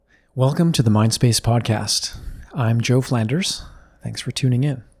Welcome to the Mindspace podcast. I'm Joe Flanders. Thanks for tuning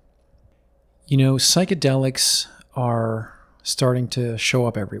in. You know, psychedelics are starting to show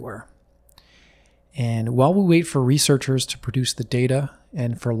up everywhere. And while we wait for researchers to produce the data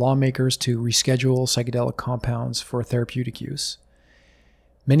and for lawmakers to reschedule psychedelic compounds for therapeutic use,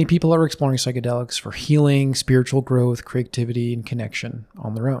 many people are exploring psychedelics for healing, spiritual growth, creativity, and connection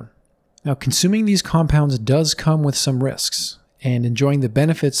on their own. Now, consuming these compounds does come with some risks, and enjoying the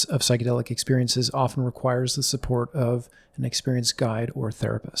benefits of psychedelic experiences often requires the support of an experienced guide or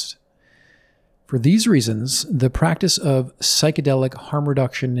therapist. For these reasons, the practice of psychedelic harm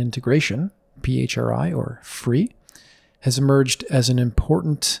reduction and integration, PHRI or FREE, has emerged as an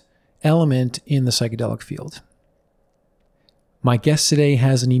important element in the psychedelic field. My guest today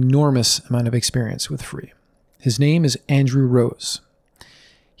has an enormous amount of experience with FREE. His name is Andrew Rose.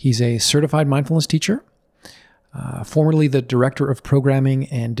 He's a certified mindfulness teacher, formerly the Director of Programming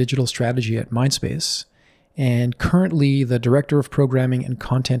and Digital Strategy at Mindspace, and currently the Director of Programming and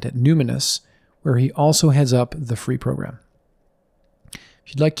Content at Numinous, where he also heads up the FREE program. If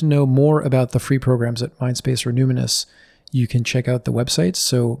you'd like to know more about the FREE programs at Mindspace or Numinous, you can check out the websites,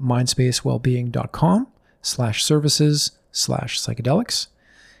 so mindspacewellbeing.com/services/psychedelics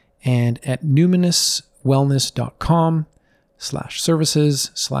and at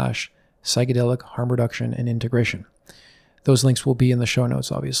numinous.wellness.com/services/psychedelic harm reduction and integration. Those links will be in the show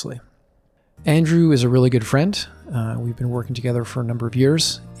notes, obviously. Andrew is a really good friend. We've been working together for a number of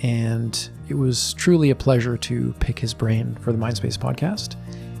years, and it was truly a pleasure to pick his brain for the Mindspace podcast,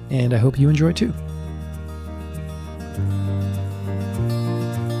 and I hope you enjoy too.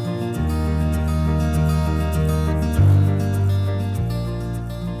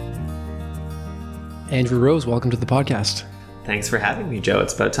 Andrew Rose, welcome to the podcast. Thanks for having me, Joe.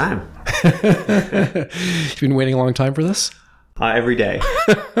 It's about time. You've been waiting a long time for this? Every day.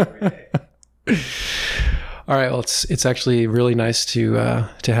 All right. Well, it's actually really nice to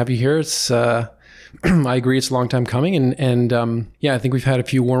have you here. It's I agree, it's a long time coming, and I think we've had a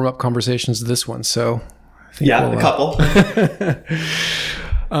few warm up conversations to this one. So I think a couple.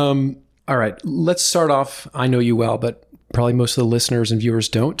 All right. Let's start off. I know you well, but probably most of the listeners and viewers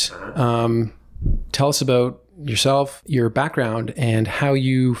don't. Tell us about yourself, your background, and how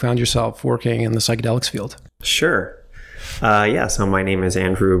you found yourself working in the psychedelics field. Sure. So my name is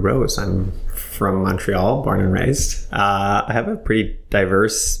Andrew Rose. I'm from Montreal, born and raised. I have a pretty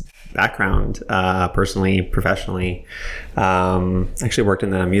diverse background, personally, professionally. Actually worked in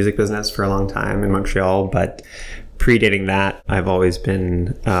the music business for a long time in Montreal, but predating that, I've always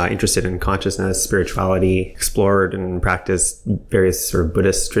been interested in consciousness, spirituality, explored and practiced various sort of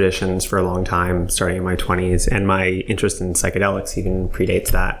Buddhist traditions for a long time, starting in my 20s, and my interest in psychedelics even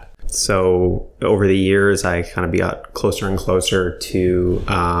predates that. So over the years, I kind of got closer and closer to,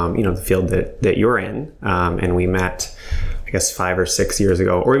 the field that you're in. And we met, I guess, 5 or 6 years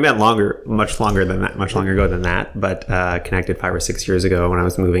ago, or we met much longer ago than that, but connected 5 or 6 years ago when I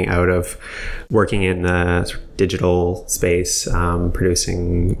was moving out of working in the sort of digital space,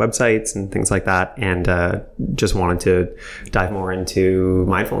 producing websites and things like that, and just wanted to dive more into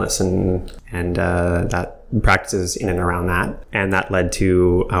mindfulness and that practices in and around that. And that led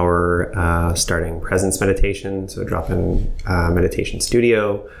to our starting presence meditation, so a drop-in meditation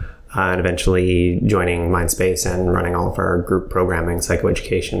studio, and eventually joining Mindspace and running all of our group programming,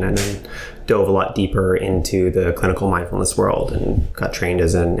 psychoeducation, and then dove a lot deeper into the clinical mindfulness world and got trained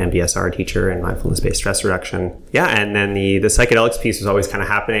as an MBSR teacher in mindfulness-based stress reduction. Yeah, and then the psychedelics piece was always kind of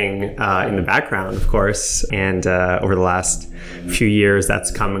happening in the background, of course. And over the last few years, that's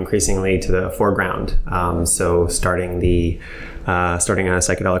come increasingly to the foreground. So starting a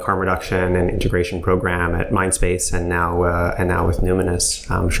psychedelic harm reduction and integration program at Mindspace, and now with Numinous.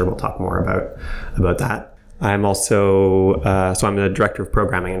 I'm sure we'll talk more about that. I'm also I'm the Director of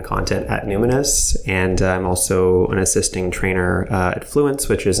Programming and Content at Numinous, and I'm also an assisting trainer at Fluence,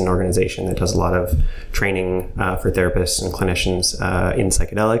 which is an organization that does a lot of training for therapists and clinicians in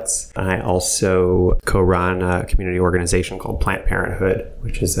psychedelics. I also co-run a community organization called Plant Parenthood,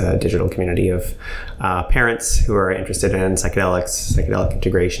 which is a digital community of parents who are interested in psychedelics, psychedelic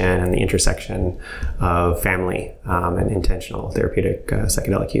integration, and the intersection of family and intentional therapeutic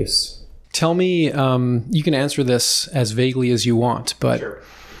psychedelic use. Tell me, you can answer this as vaguely as you want, but sure.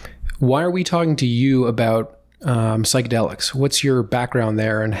 Why are we talking to you about psychedelics? What's your background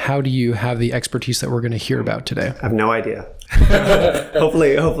there, and how do you have the expertise that we're going to hear about today? I have no idea.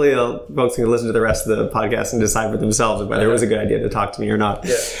 Hopefully folks can listen to the rest of the podcast and decide for themselves whether it was a good idea to talk to me or not.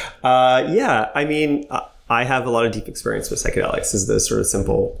 Yeah. I have a lot of deep experience with psychedelics is the sort of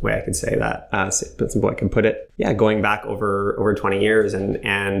simple way I could say that, simple I can put it. Yeah, going back over 20 years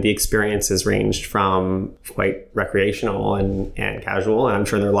and the experiences ranged from quite recreational and casual. And I'm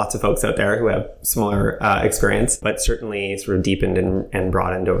sure there are lots of folks out there who have similar experience, but certainly sort of deepened and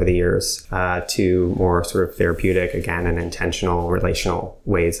broadened over the years to more sort of therapeutic, again, and intentional, relational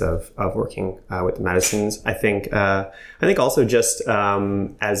ways of working with the medicines. I think also just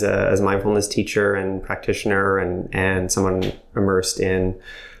as a mindfulness teacher and practitioner and someone immersed in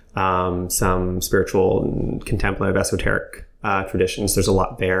some spiritual and contemplative esoteric traditions, there's a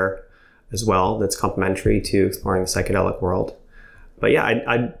lot there as well that's complementary to exploring the psychedelic world. But yeah,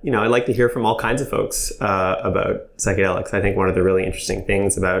 I'd like to hear from all kinds of folks about psychedelics. I think one of the really interesting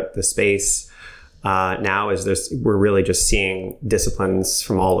things about the space now is we're really just seeing disciplines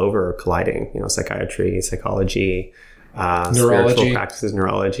from all over colliding. Psychiatry, psychology, spiritual practices,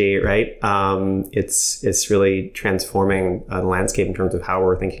 neurology, right? It's really transforming the landscape in terms of how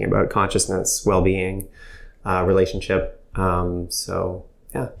we're thinking about consciousness, well-being, relationship. So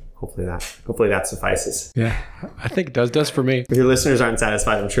yeah, hopefully that suffices. Yeah, I think it does for me. If your listeners aren't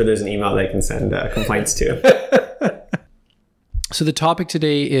satisfied, I'm sure there's an email they can send complaints to. So the topic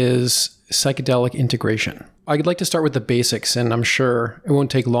today is psychedelic integration. I'd like to start with the basics, and I'm sure it won't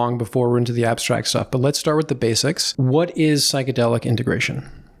take long before we're into the abstract stuff, but let's start with the basics. What is psychedelic integration?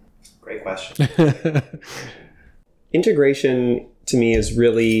 Great question. Integration to me is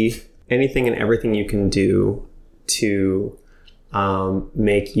really anything and everything you can do to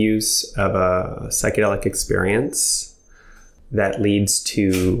make use of a psychedelic experience that leads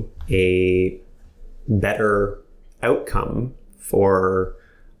to a better outcome for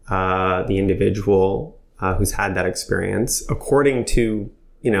the individual who's had that experience according to,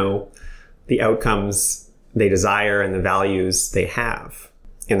 the outcomes they desire and the values they have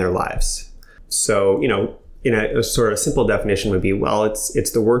in their lives. So, in a sort of simple definition would be, well,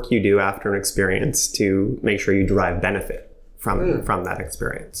 it's the work you do after an experience to make sure you derive benefit from that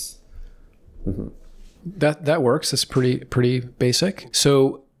experience. Mm-hmm. That works. That's pretty basic.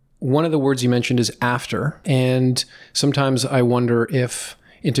 So one of the words you mentioned is after, and sometimes I wonder if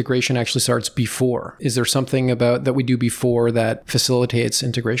integration actually starts before. Is there something about that we do before that facilitates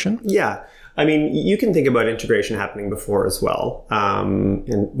integration? Yeah. I mean, you can think about integration happening before as well. And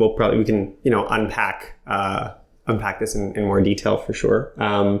we can unpack this in more detail for sure.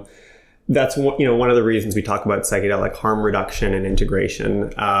 That's one of the reasons we talk about psychedelic harm reduction and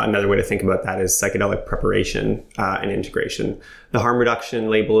integration. Another way to think about that is psychedelic preparation and integration. The harm reduction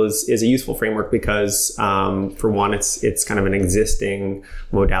label is a useful framework because, for one, it's kind of an existing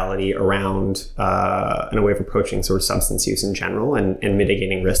modality around and a way of approaching sort of substance use in general and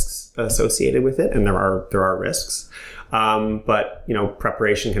mitigating risks associated with it, and there are risks. But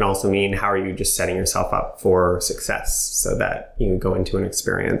preparation can also mean how are you just setting yourself up for success so that you go into an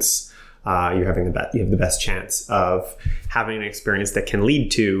experience. You have the best chance of having an experience that can lead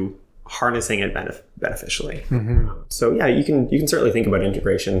to harnessing it beneficially. Mm-hmm. So yeah, you can certainly think about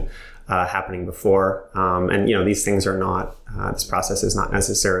integration happening before, and these things are not. This process is not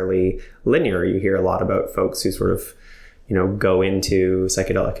necessarily linear. You hear a lot about folks who sort of go into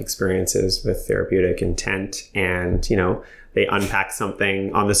psychedelic experiences with therapeutic intent, and they unpack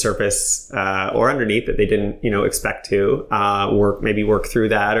something on the surface or underneath that they didn't, expect to work through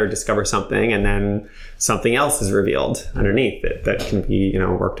that or discover something, and then something else is revealed underneath it that can be,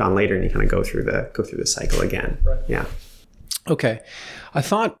 worked on later, and you kind of go through the cycle again. Right. Yeah. Okay. I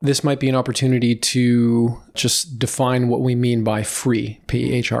thought this might be an opportunity to just define what we mean by free,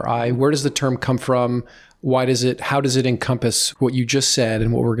 PHRI. Where does the term come from? How does it encompass what you just said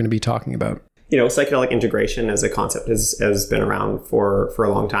and what we're going to be talking about? Psychedelic integration as a concept has been around for a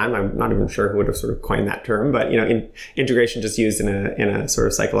long time. I'm not even sure who would have sort of coined that term, but integration just used in a sort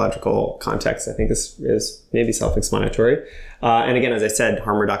of psychological context, I think is maybe self-explanatory. And again, as I said,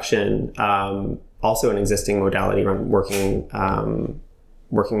 harm reduction, also an existing modality around working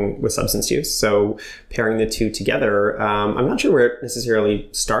with substance use. So pairing the two together, I'm not sure where it necessarily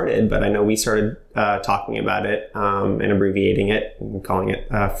started, but I know we started talking about it and abbreviating it and calling it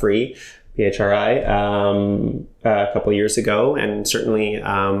free. PHRI a couple of years ago, and certainly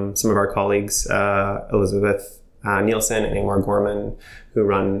some of our colleagues, Elizabeth Nielsen and Ingmar Gorman, who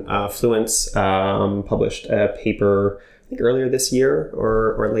run Fluence, published a paper I think earlier this year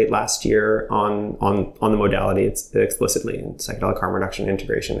or late last year on the modality explicitly in psychedelic harm reduction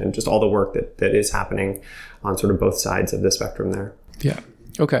integration, and just all the work that is happening on sort of both sides of the spectrum there. Yeah.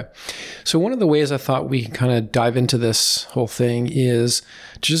 Okay. So one of the ways I thought we can kind of dive into this whole thing is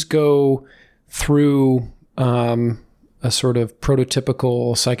to just go through a sort of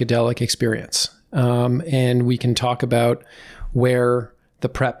prototypical psychedelic experience. And we can talk about where the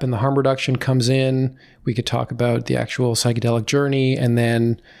prep and the harm reduction comes in. We could talk about the actual psychedelic journey and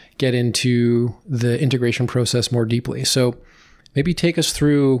then get into the integration process more deeply. So maybe take us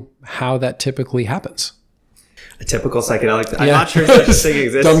through how that typically happens. A typical psychedelic. I'm not sure if such a thing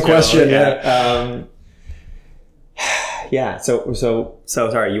exists. Dumb question. Yeah. So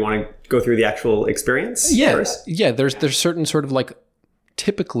sorry. You want to go through the actual experience first? Yeah. There's certain sort of like,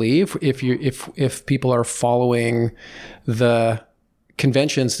 typically, if people are following the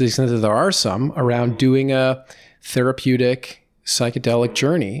conventions, to the extent that there are some around doing a therapeutic psychedelic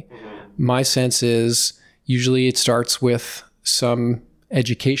journey, my sense is usually it starts with some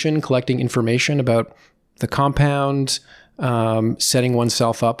education, collecting information about the compound, setting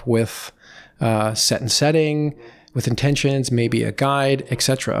oneself up with set and setting, with intentions, maybe a guide,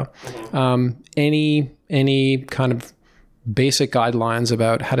 etc. Any kind of basic guidelines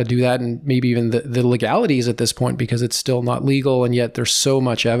about how to do that, and maybe even the legalities at this point, because it's still not legal, and yet there's so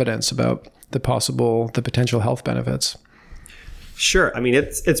much evidence about the potential health benefits. Sure. I mean,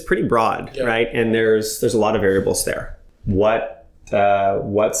 it's pretty broad, right? And there's a lot of variables there. What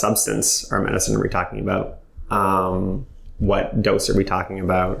substance or medicine are we talking about? What dose are we talking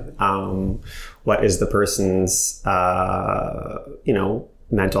about? What is the person's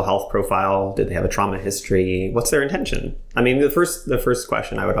mental health profile? Did they have a trauma history? What's their intention? I mean, the first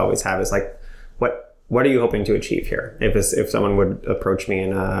question I would always have is like, what are you hoping to achieve here? If someone would approach me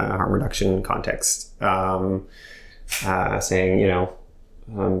in a harm reduction context, saying,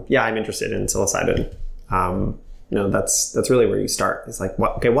 I'm interested in psilocybin. That's really where you start. It's like,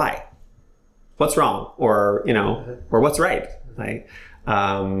 okay, why? What's wrong? Or what's right? Right?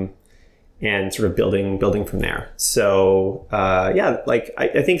 And sort of building from there. So,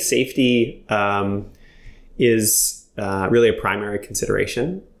 I think safety is really a primary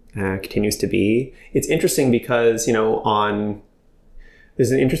consideration, continues to be. It's interesting because,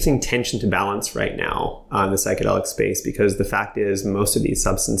 there's an interesting tension to balance right now on the psychedelic space, because the fact is most of these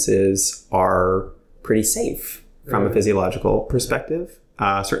substances are pretty safe from a physiological perspective.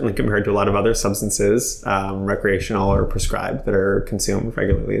 Certainly compared to a lot of other substances, recreational or prescribed, that are consumed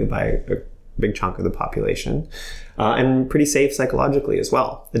regularly by a big chunk of the population, and pretty safe psychologically as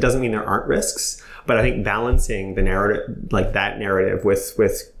well. It doesn't mean there aren't risks, but I think balancing the narrative, like that narrative, with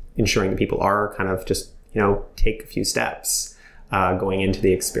ensuring that people are kind of just, take a few steps going into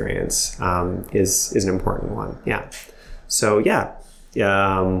the experience is an important one. Yeah. So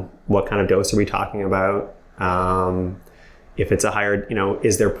what kind of dose are we talking about? If it's a higher,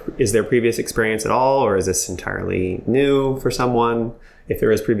 is there previous experience at all, or is this entirely new for someone? If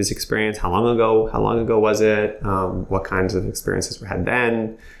there is previous experience, how long ago was it? What kinds of experiences were had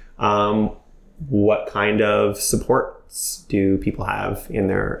then? What kind of supports do people have in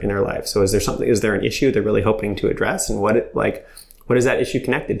their life? So is there an issue they're really hoping to address, and what is that issue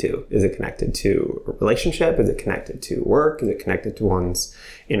connected to? Is it connected to a relationship? Is it connected to work? Is it connected to one's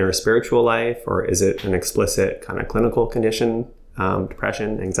inner spiritual life? Or is it an explicit kind of clinical condition,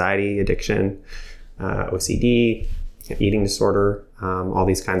 depression, anxiety, addiction, OCD, eating disorder, all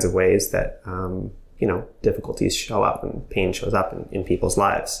these kinds of ways that, difficulties show up and pain shows up in people's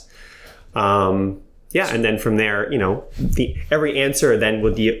lives. And then from there, every answer then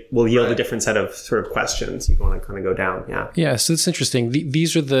will yield a different set of sort of questions you want to kind of go down. Yeah. So it's interesting.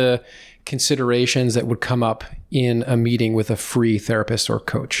 These are the considerations that would come up in a meeting with a free therapist or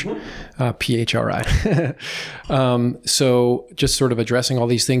coach, PHRI. So just sort of addressing all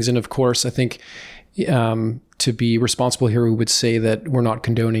these things. And of course, I think to be responsible here, we would say that we're not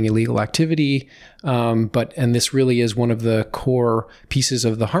condoning illegal activity, and this really is one of the core pieces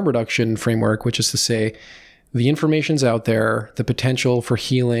of the harm reduction framework, which is to say the information's out there, the potential for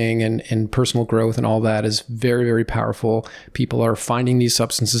healing and personal growth and all that is very, very powerful. People are finding these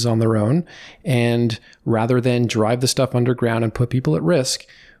substances on their own, and rather than drive the stuff underground and put people at risk,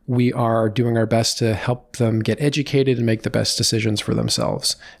 we are doing our best to help them get educated and make the best decisions for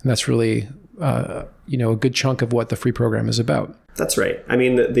themselves. And that's really a good chunk of what the free program is about. That's right. I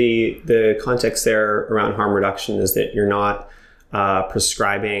mean, the context there around harm reduction is that you're not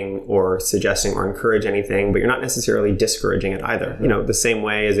prescribing or suggesting or encourage anything, but you're not necessarily discouraging it either. Mm-hmm. The same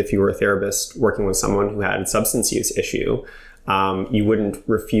way as if you were a therapist working with someone who had a substance use issue, you wouldn't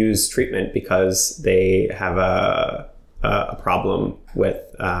refuse treatment because they have a problem with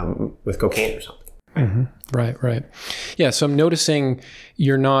cocaine or something. Mm-hmm. Right. Yeah. So I'm noticing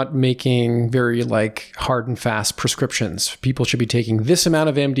you're not making very hard and fast prescriptions. People should be taking this amount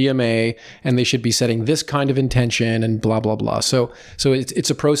of MDMA and they should be setting this kind of intention and blah, blah, blah. So it's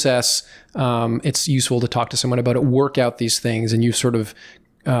a process. It's useful to talk to someone about it, work out these things, and you sort of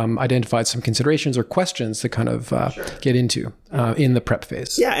identified some considerations or questions to kind of get into in the prep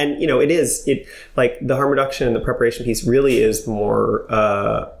phase. Yeah, and it like the harm reduction and the preparation piece really is more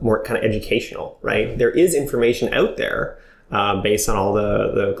kind of educational, right? There is information out there based on all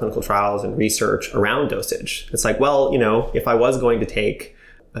the clinical trials and research around dosage. It's like, well, if I was going to take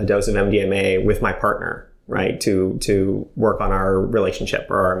a dose of MDMA with my partner, right, to work on our relationship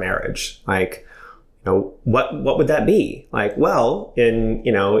or our marriage, like, what would that be? Like, well,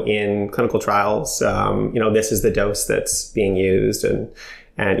 in clinical trials, this is the dose that's being used, and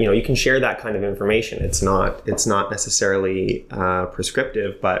you can share that kind of information. It's not necessarily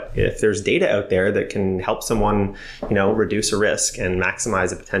prescriptive, but if there's data out there that can help someone, reduce a risk and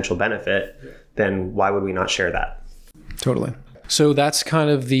maximize a potential benefit, then why would we not share that? Totally. So that's kind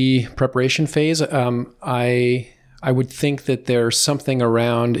of the preparation phase. I would think that there's something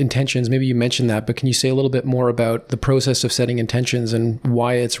around intentions. Maybe you mentioned that, but can you say a little bit more about the process of setting intentions and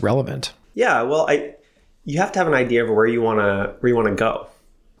why it's relevant? Yeah, well, you have to have an idea of where you want to go.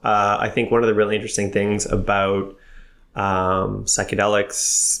 I think one of the really interesting things about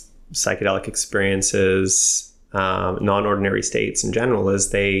psychedelics, psychedelic experiences, non-ordinary states in general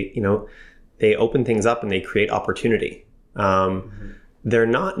is they open things up and they create opportunity. They're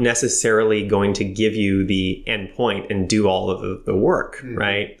not necessarily going to give you the end point and do all of the work,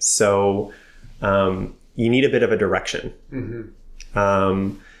 right? So you need a bit of a direction.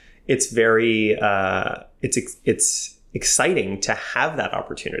 It's very it's exciting to have that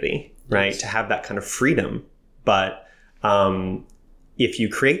opportunity, right? To have that kind of freedom. But if you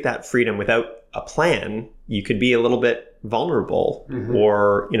create that freedom without a plan, you could be a little bit vulnerable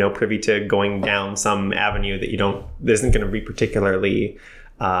or, privy to going down some avenue that isn't going to be particularly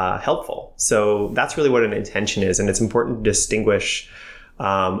helpful. So that's really what an intention is. And it's important to distinguish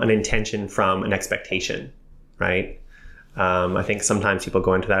an intention from an expectation, right? I think sometimes people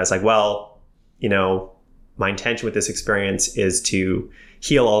go into that as like, well, my intention with this experience is to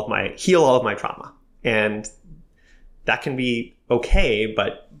heal all of my trauma. And that can be okay,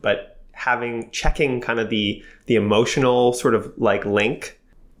 but checking kind of the emotional sort of like link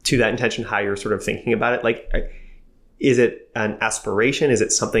to that intention, how you're sort of thinking about it. Like, is it an aspiration? Is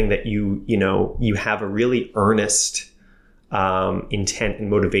it something that you have a really earnest intent and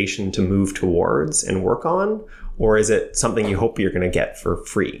motivation to move towards and work on? Or is it something you hope you're going to get for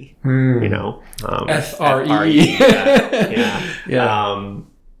free? FRE. Yeah.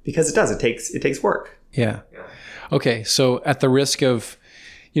 Because it takes work. Yeah. Okay. So at the risk of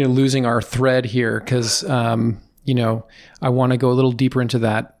losing our thread here, because, I want to go a little deeper into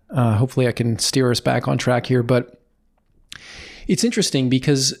that. Hopefully I can steer us back on track here. But it's interesting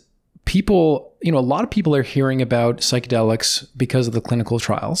because people, a lot of people are hearing about psychedelics because of the clinical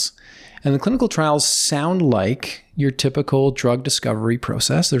trials. And the clinical trials sound like your typical drug discovery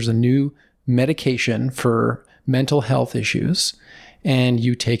process. There's a new medication for mental health issues, and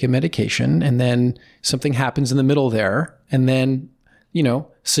you take a medication, and then something happens in the middle there, and then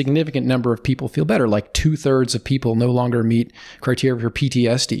significant number of people feel better. Like 2/3 of people no longer meet criteria for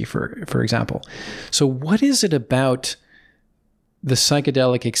PTSD, for example. So what is it about the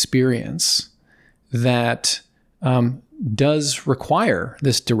psychedelic experience that does require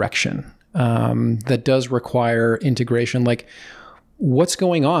this direction, that does require integration? Like, what's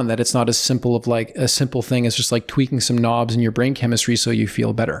going on that it's not as simple of like a simple thing as just like tweaking some knobs in your brain chemistry so you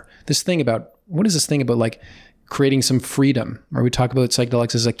feel better? What is this thing about like creating some freedom? Or we talk about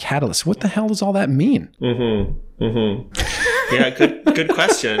psychedelics as a catalyst. What the hell does all that mean? Yeah, good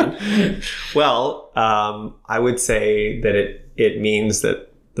question. Well, I would say that it means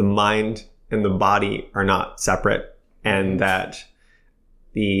that the mind and the body are not separate, and that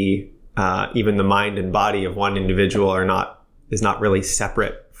even the mind and body of one individual is not really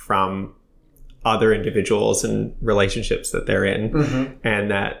separate from other individuals and relationships that they're in,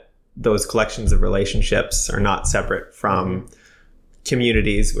 and that those collections of relationships are not separate from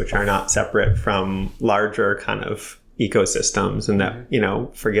communities, which are not separate from larger kind of ecosystems, and that,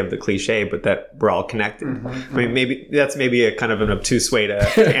 forgive the cliche, but that we're all connected. I mean, maybe that's a kind of an obtuse way to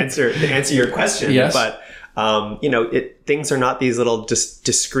answer your question. Yes. But, things are not these little just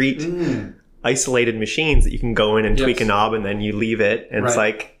discrete, isolated machines that you can go in and tweak a knob and then you leave it. And it's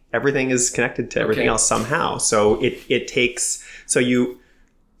like, everything is connected to everything else somehow. So it takes, so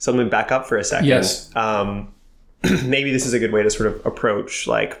let me back up for a second. Yes. Maybe this is a good way to sort of approach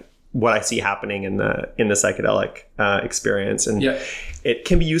like what I see happening in the psychedelic experience, and it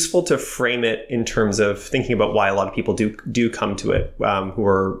can be useful to frame it in terms of thinking about why a lot of people do come to it, who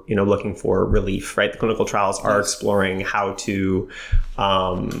are looking for relief. Right, the clinical trials are exploring how to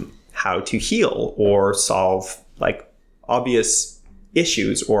heal or solve like obvious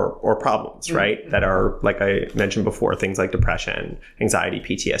issues or problems, right? That are, like I mentioned before, things like depression, anxiety,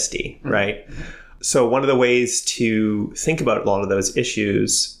 PTSD, right? So one of the ways to think about a lot of those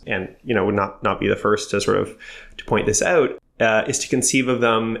issues, and, would not be the first to sort of to point this out, is to conceive of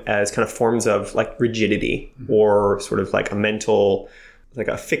them as kind of forms of like rigidity, or sort of like a mental, like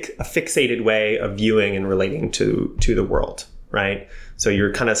a fixated way of viewing and relating to the world, right? So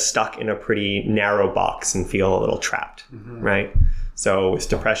you're kind of stuck in a pretty narrow box and feel a little trapped, right? So with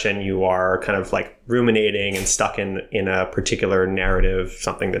depression, you are kind of like ruminating and stuck in a particular narrative,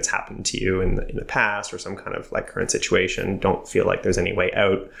 something that's happened to you in the past, or some kind of like current situation. Don't feel like there's any way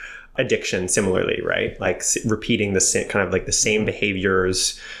out. Addiction, similarly, right? Like repeating the same kind of like the same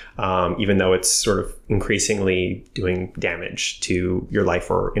behaviors, even though it's sort of increasingly doing damage to your life,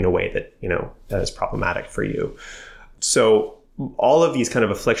 or in a way that that is problematic for you. So all of these kind of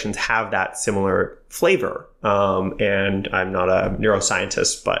afflictions have that similar flavor. And I'm not a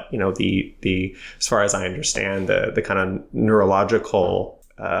neuroscientist, but the as far as I understand, the kind of neurological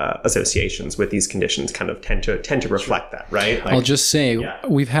associations with these conditions kind of tend to reflect that, right? Like, I'll just say,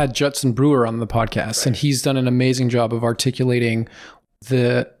 we've had Judson Brewer on the podcast, and he's done an amazing job of articulating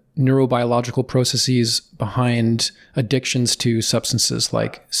the neurobiological processes behind addictions to substances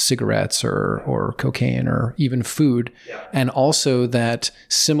like cigarettes or cocaine or even food. And also that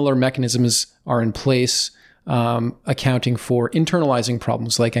similar mechanisms are in place, accounting for internalizing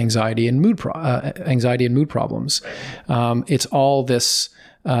problems like anxiety and mood problems. It's all this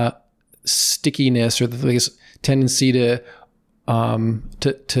stickiness, or this tendency to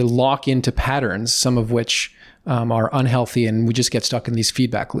lock into patterns, some of which are unhealthy, and we just get stuck in these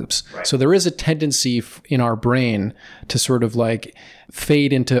feedback loops. So there is a tendency in our brain to sort of like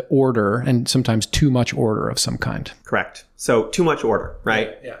fade into order, and sometimes too much order of some kind. Correct. So too much order,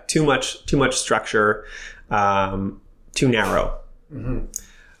 right? Too much structure, too narrow.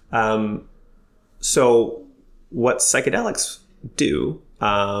 So what psychedelics do,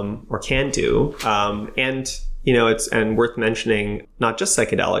 or can do, and it's worth mentioning not just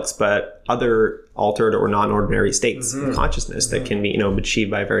psychedelics, but other altered or non-ordinary states of consciousness that can be, achieved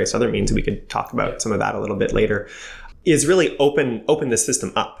by various other means. We could talk about some of that a little bit later. Is really open the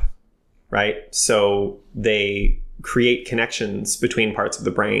system up, right? So they create connections between parts of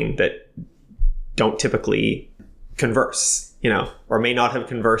the brain that don't typically converse, or may not have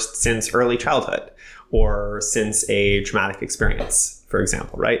conversed since early childhood or since a traumatic experience, for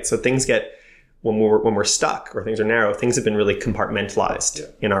example, right? So things get, when we're stuck or things are narrow, things have been really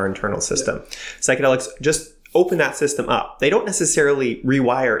compartmentalized in our internal system. Psychedelics just open that system up. They don't necessarily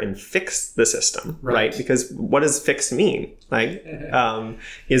rewire and fix the system, right? Because what does fix mean? Like,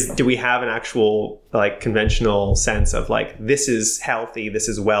 do we have an actual like conventional sense of like, this is healthy, this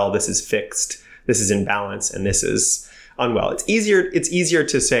is well, this is fixed, this is in balance, and this is unwell? It's easier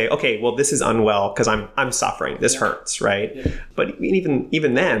to say, okay, well, this is unwell because I'm suffering. This hurts, right? But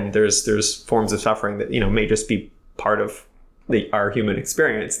even then, there's forms of suffering that may just be part of our human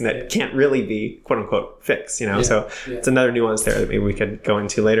experience, and that can't really be quote unquote fixed. So it's another nuance there that maybe we could go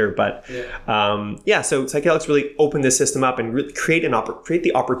into later. But so psychedelics really open this system up and really create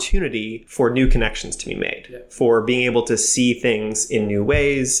the opportunity for new connections to be made, for being able to see things in new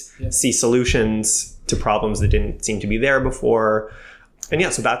ways, see solutions to problems that didn't seem to be there before. And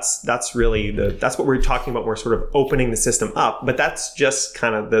so that's really that's what we're talking about. We're sort of opening the system up, but that's just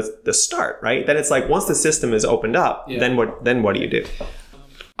kind of the start, right? Then it's like, once the system is opened up, then what do you do?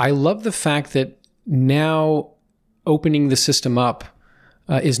 I love the fact that now opening the system up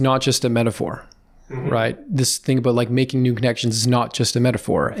is not just a metaphor, right? This thing about like making new connections is not just a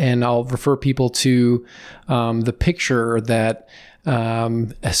metaphor. And I'll refer people to the picture that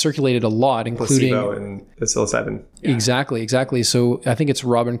has circulated a lot, including placebo and the psilocybin. Exactly. So I think it's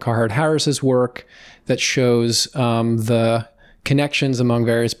Robin Carhart Harris's work that shows the connections among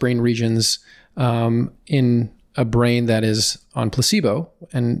various brain regions in a brain that is on placebo,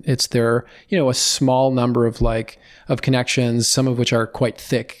 and it's there, a small number of connections, some of which are quite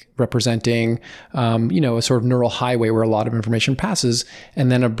thick, representing, a sort of neural highway where a lot of information passes, and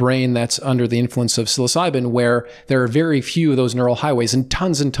then a brain that's under the influence of psilocybin, where there are very few of those neural highways and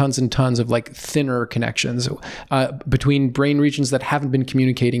tons of like thinner connections between brain regions that haven't been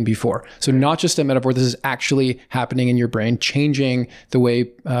communicating before. So not just a metaphor, this is actually happening in your brain, changing the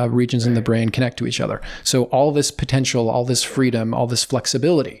way regions in the brain connect to each other. So all this potential, all this freedom, all this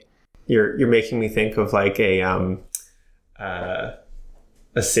flexibility. You're making me think of like a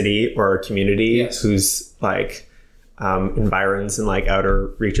city or a community whose like environs and like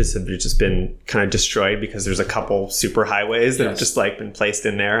outer reaches have just been kind of destroyed because there's a couple super highways that have just like been placed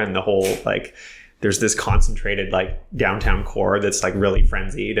in there, and the whole like there's this concentrated like downtown core that's like really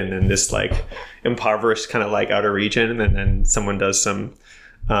frenzied, and then this like impoverished kind of like outer region, and then someone does some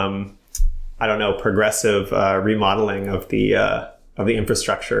I don't know, progressive remodeling of the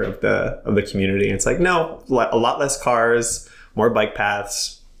infrastructure of the community. And it's like, no, a lot less cars, more bike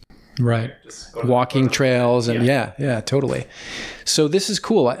paths, right? Walking trails, and yeah, totally. So this is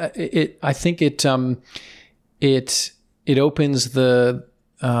cool. I think it opens the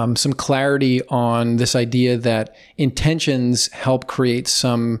some clarity on this idea that intentions help create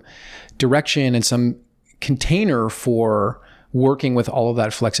some direction and some container for working with all of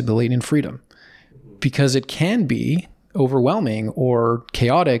that flexibility and freedom, because it can be overwhelming or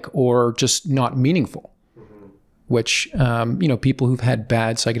chaotic or just not meaningful, which, people who've had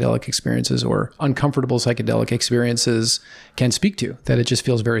bad psychedelic experiences or uncomfortable psychedelic experiences can speak to, that it just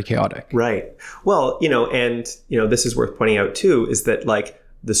feels very chaotic. Right. Well, this is worth pointing out too, is that like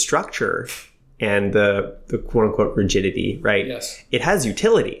the structure and the quote unquote rigidity, right? Yes. It has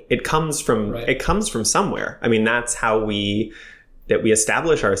utility. It comes from somewhere. I mean, that's how we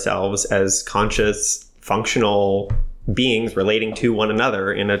establish ourselves as conscious, functional beings relating to one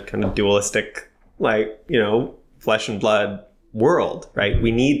another in a kind of dualistic, like, flesh and blood world, right?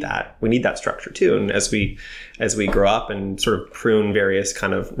 We need that structure too. And as we grow up and sort of prune various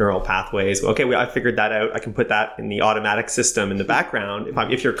kind of neural pathways, okay, I figured that out. I can put that in the automatic system in the background.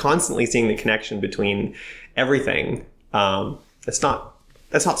 If you're constantly seeing the connection between everything, that's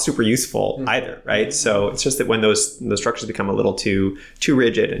not super useful either, right? So it's just that when those structures become a little too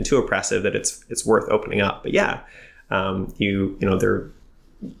rigid and too oppressive, that it's worth opening up. But yeah,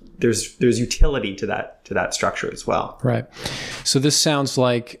 there's utility to that structure as well. Right. So this sounds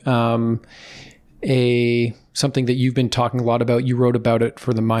like something that you've been talking a lot about. You wrote about it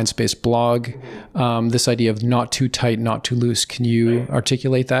for the Mindspace blog. This idea of not too tight, not too loose. Can you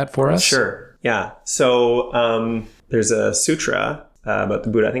articulate that for us? Sure. Yeah. So there's a sutra about the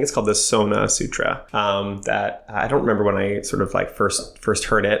Buddha. I think it's called the Sona Sutra. That I don't remember when I sort of like first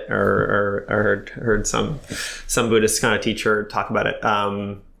heard it or heard some Buddhist kind of teacher talk about it.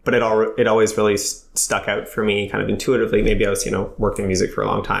 But it always really stuck out for me kind of intuitively. Maybe I was, working in music for a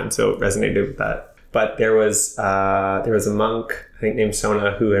long time, so it resonated with that. But there was a monk, I think named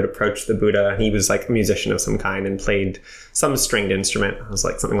Sona, who had approached the Buddha. He was like a musician of some kind and played some stringed instrument. It was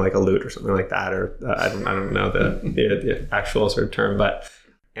like something like a lute or something like that, or I don't know the actual sort of term,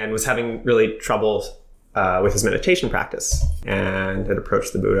 and was having really trouble with his meditation practice, and had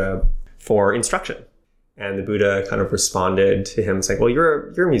approached the Buddha for instruction. And the Buddha kind of responded to him saying, well,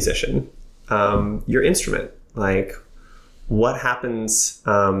 you're a musician, your instrument, like what happens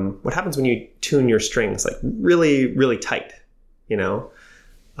when you tune your strings like really, really tight,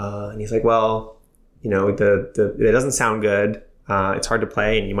 and he's like, well, it doesn't sound good. It's hard to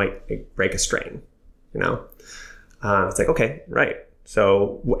play and you might break a string, it's like, okay, right.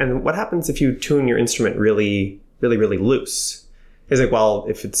 So, and what happens if you tune your instrument really, really, really loose? He's like, well,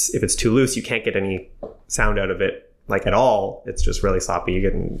 if it's too loose, you can't get any sound out of it, like at all. It's just really sloppy.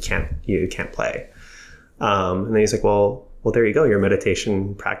 You can't play. And then he's like, well, there you go. Your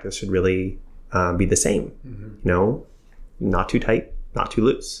meditation practice should really be the same. Not too tight, not too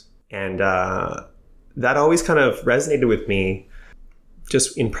loose. And that always kind of resonated with me,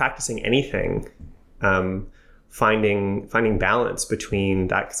 just in practicing anything, finding balance between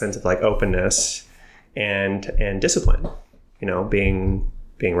that sense of like openness and discipline. Being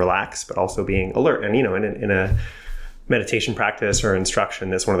relaxed, but also being alert. And, in a meditation practice or instruction,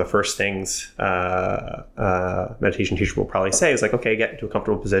 that's one of the first things meditation teacher will probably say is like, okay, get into a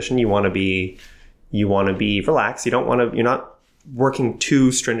comfortable position. You want to be relaxed. You're not working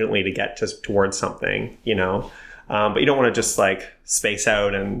too stringently to get towards something, but you don't want to just like space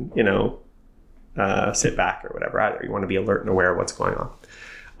out and, sit back or whatever either. You want to be alert and aware of what's going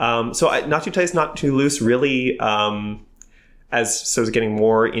on. So not too tight, not too loose, really, as I was getting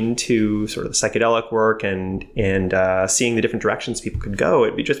more into sort of the psychedelic work and seeing the different directions people could go,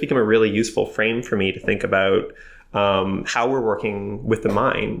 it just became a really useful frame for me to think about how we're working with the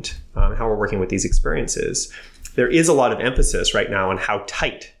mind, how we're working with these experiences. There is a lot of emphasis right now on how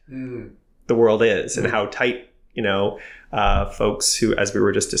tight the world is and how tight, folks who, as we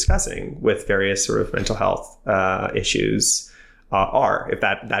were just discussing, with various sort of mental health issues, are, if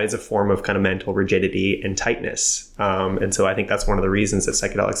that is a form of kind of mental rigidity and tightness. And so I think that's one of the reasons that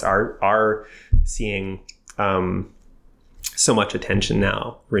psychedelics are seeing so much attention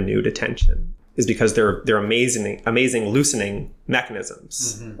now, renewed attention, is because they're amazing loosening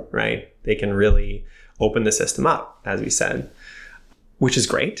mechanisms, right? They can really open the system up, as we said, which is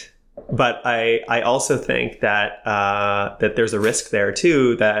great. But I also think that that there's a risk there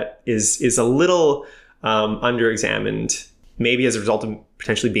too that is a little underexamined, maybe as a result of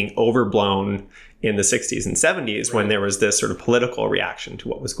potentially being overblown in the 60s and 70s when there was this sort of political reaction to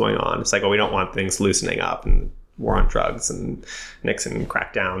what was going on. It's like, oh, we don't want things loosening up, and war on drugs, and Nixon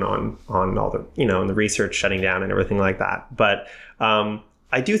cracked down on all the, and the research shutting down and everything like that. But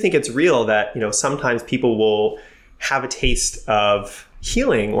I do think it's real that, sometimes people will have a taste of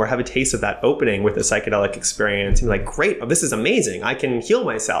healing or have a taste of that opening with a psychedelic experience and be like, great, oh, this is amazing. I can heal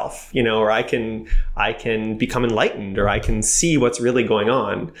myself, or I can become enlightened, or I can see what's really going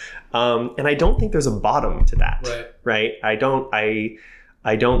on. And I don't think there's a bottom to that, right? I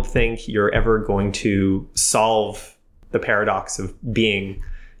don't think you're ever going to solve the paradox of being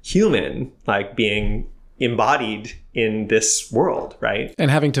human, like being embodied in this world, right?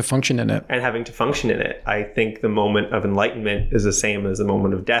 And having to function in it. I think the moment of enlightenment is the same as the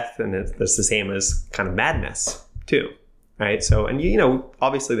moment of death, and it's the same as kind of madness too, right? So, and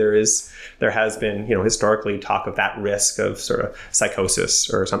obviously there has been, historically talk of that risk of sort of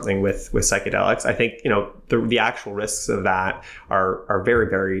psychosis or something with psychedelics. I think, the actual risks of that are very,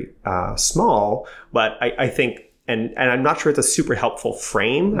 very small, but I think, and I'm not sure it's a super helpful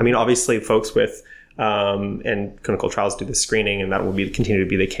frame. I mean, obviously folks with and clinical trials do the screening, and that will continue to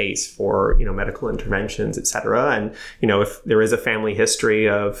be the case for medical interventions, et cetera. And if there is a family history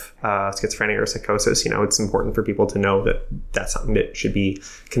of schizophrenia or psychosis, it's important for people to know that that's something that should be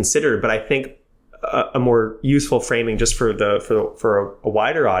considered. But I think a more useful framing just for a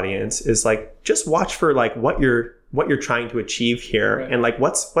wider audience is like, just watch for like what you're trying to achieve here, and like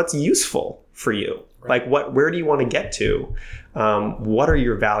what's useful for you. Like where do you want to get to? What are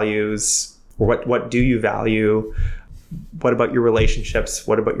your values? What do you value? What about your relationships?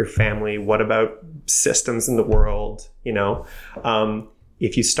 What about your family? What about systems in the world?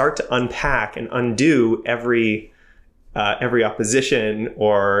 If you start to unpack and undo every opposition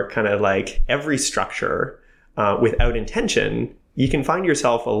or kind of like every structure without intention, you can find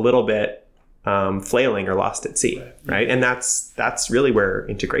yourself a little bit flailing or lost at sea, right? And that's really where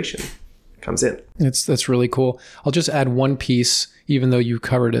integration comes in. That's really cool. I'll just add one piece, even though you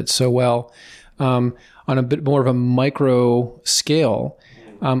covered it so well. On a bit more of a micro scale,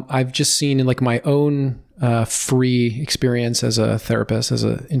 I've just seen in like my own free experience as a therapist, as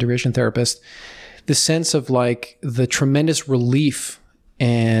an integration therapist, the sense of like the tremendous relief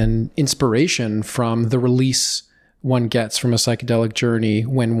and inspiration from the release one gets from a psychedelic journey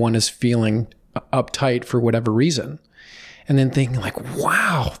when one is feeling uptight for whatever reason. And then thinking like,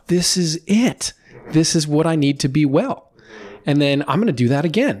 wow, this is it. This is what I need to be well. And then I'm going to do that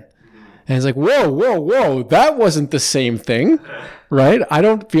again. And it's like, whoa, that wasn't the same thing, right? I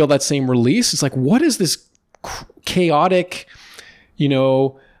don't feel that same release. It's like, what is this chaotic,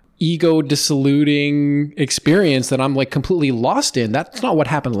 ego dissoluting experience that I'm like completely lost in? That's not what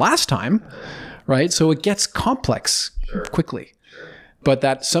happened last time, right? So it gets complex quickly. But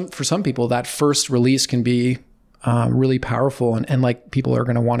for some people, that first release can be really powerful, and like people are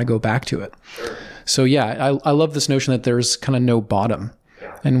going to want to go back to it. So yeah, I love this notion that there's kind of no bottom,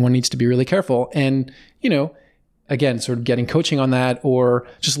 and one needs to be really careful. And, again, sort of getting coaching on that, or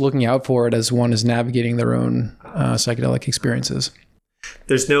just looking out for it as one is navigating their own psychedelic experiences.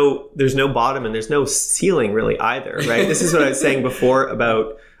 There's no bottom, and there's no ceiling really either, right? This is what I was saying before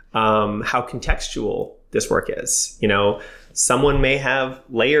about how contextual this work is. Someone may have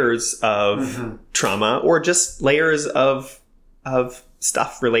layers of trauma, or just layers of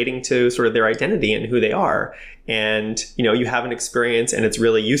stuff relating to sort of their identity and who they are. And, you have an experience and it's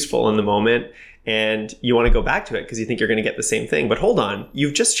really useful in the moment, and you want to go back to it because you think you're going to get the same thing. But hold on,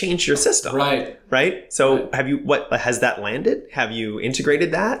 you've just changed your system. Right? So has that landed? Have you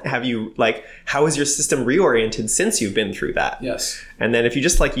integrated that? How is your system reoriented since you've been through that? Yes. And then if you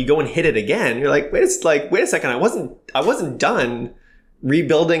just you go and hit it again, you're like, wait a second, I wasn't done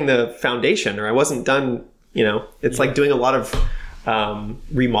rebuilding the foundation, or I wasn't done, it's like doing a lot of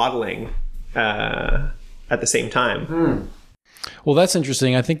remodeling at the same time. Well, that's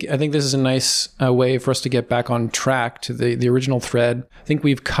interesting. I think this is a nice way for us to get back on track to the original thread. I think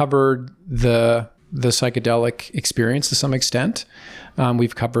we've covered the psychedelic experience to some extent.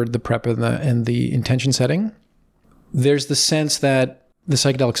 We've covered the prep and the intention setting. There's the sense that the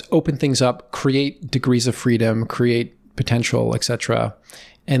psychedelics open things up, create degrees of freedom, create potential, etc.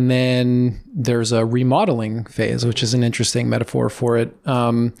 And then there's a remodeling phase, which is an interesting metaphor for it.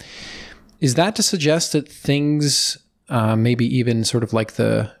 Is that to suggest that things, maybe even sort of like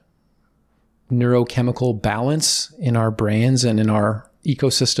the neurochemical balance in our brains and in our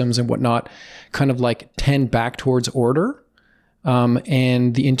ecosystems and whatnot, kind of like tend back towards order?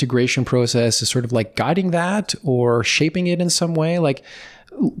 and the integration process is sort of like guiding that or shaping it in some way. Like,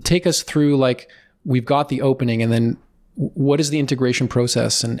 take us through, like, we've got the opening, and then what is the integration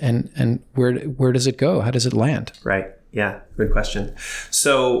process, and where does it go? How does it land? Right. Yeah. Good question.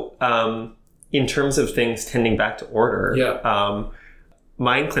 So, in terms of things tending back to order,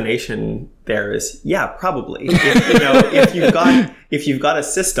 my inclination there is, probably. If you've got a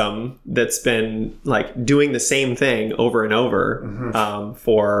system that's been like doing the same thing over and over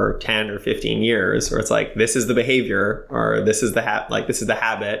for 10 or 15 years, or it's like, this is the behavior, or this is the this is the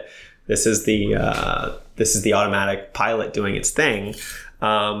habit, this is the automatic pilot doing its thing,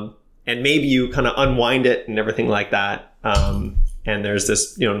 and maybe you kind of unwind it and everything like that, and there's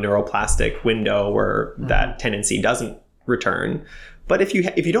this neuroplastic window where that tendency doesn't return. But if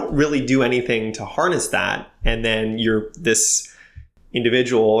you don't really do anything to harness that, and then this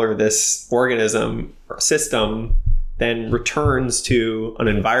individual or this organism or system then returns to an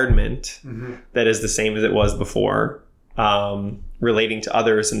environment that is the same as it was before, relating to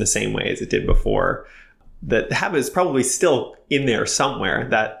others in the same way as it did before, the habit is probably still in there somewhere,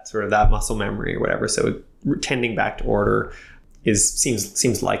 that sort of that muscle memory or whatever. So tending back to order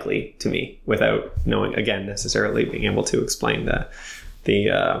seems likely to me, without knowing, again, necessarily being able to explain the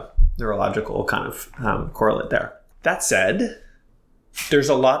neurological kind of correlate there. That said, there's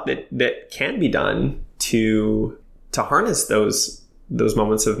a lot that can be done to harness those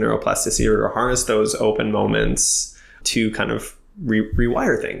moments of neuroplasticity, or to harness those open moments to kind of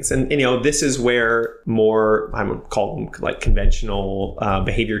rewire things. And this is where more, I would call them like conventional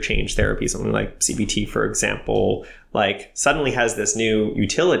behavior change therapy, something like CBT, for example, like suddenly has this new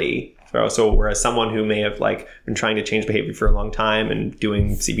utility. So whereas someone who may have like been trying to change behavior for a long time and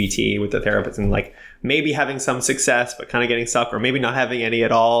doing CBT with the therapist and like maybe having some success but kind of getting stuck, or maybe not having any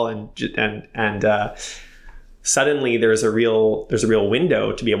at all, and suddenly there's a real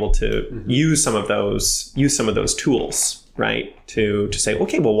window to be able to use some of those tools, right? To say,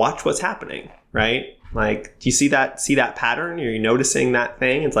 okay, well, watch what's happening, right? Like, do you see that pattern? Are you noticing that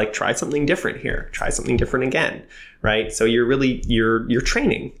thing? It's like, try something different here. Try something different again, right? So you're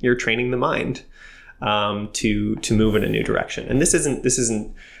training the mind to move in a new direction. And this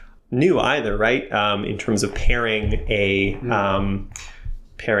isn't new either, right? In terms of pairing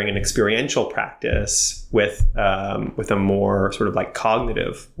an experiential practice with a more sort of like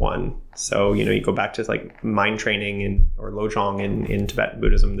cognitive one. So you go back to like mind training or Lojong in Tibetan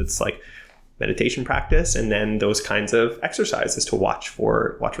Buddhism. That's like meditation practice, and then those kinds of exercises to watch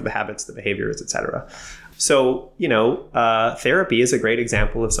for the habits, the behaviors, etc. So therapy is a great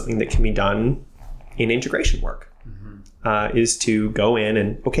example of something that can be done in integration work. Is to go in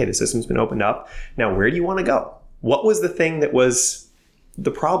and, okay, the system's been opened up. Now, where do you want to go? What was the thing that was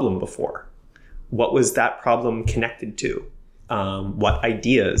the problem before? What was that problem connected to? What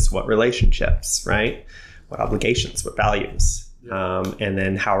ideas, what relationships, right? What obligations, what values? And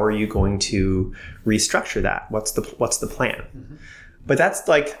then how are you going to restructure that? What's the plan? But that's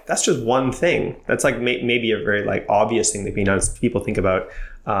just one thing. That's like maybe a very like obvious thing that people think about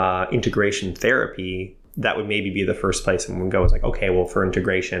integration therapy. That would maybe be the first place someone goes, like, okay, well, for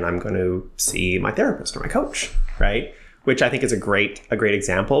integration, I'm going to see my therapist or my coach, right? Which I think is a great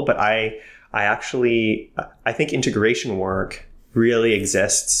example. But I think integration work really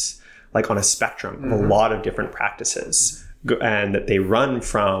exists like on a spectrum of a lot of different practices, and that they run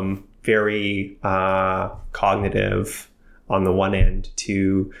from very cognitive on the one end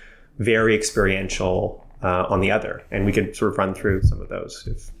to very experiential on the other. And we could sort of run through some of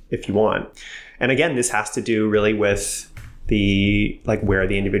those if you want. And again, this has to do really with where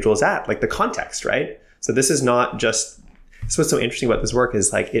the individual is at, like the context, right? So this is not just, that's what's so interesting about this work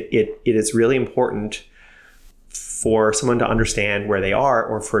is like it is really important for someone to understand where they are,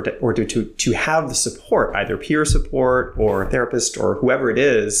 or to have the support, either peer support or a therapist or whoever it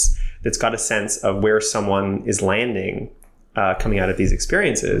is that's got a sense of where someone is landing coming out of these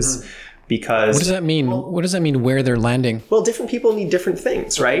experiences. Because what does that mean? What does that mean, where they're landing? Well, different people need different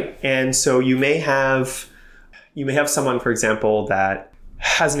things, right? And so you may have someone, for example, that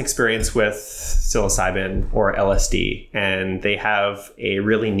has an experience with psilocybin or LSD, and they have a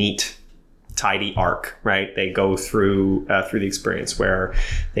really neat, tidy arc, right? They go through the experience where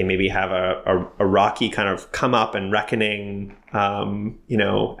they maybe have a rocky kind of come up and reckoning,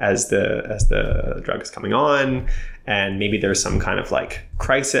 as the drug is coming on. And maybe there's some kind of like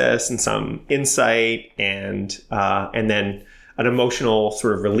crisis and some insight, and then an emotional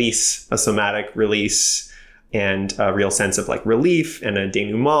sort of release, a somatic release, and a real sense of like relief and a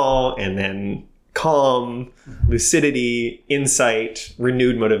denouement, and then calm, lucidity, insight,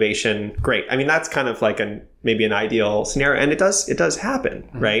 renewed motivation. Great. I mean, that's kind of like maybe an ideal scenario, and it does happen,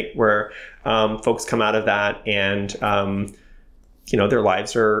 right? Where folks come out of that and their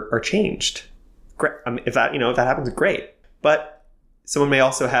lives are changed. Great. If that happens, great. But someone may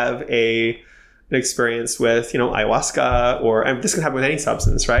also have an experience with ayahuasca, or and this can happen with any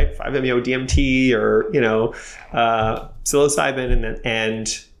substance, right? 5-MeO DMT, or psilocybin,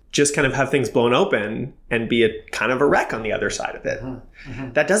 and just kind of have things blown open and be a kind of a wreck on the other side of it.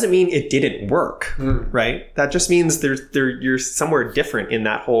 That doesn't mean it didn't work, right? That just means you're somewhere different in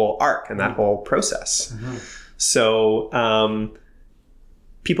that whole arc and that whole process. So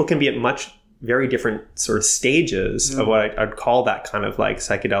people can be at very different sort of stages of what I'd call that kind of like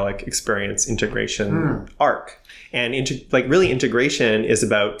psychedelic experience integration arc. And really integration is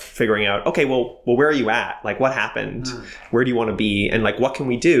about figuring out, okay, well, where are you at? Like, what happened? Where do you want to be? And like, what can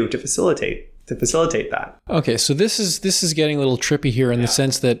we do to facilitate that? Okay, so this is getting a little trippy here in the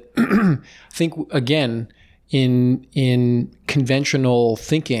sense that I think, again, in conventional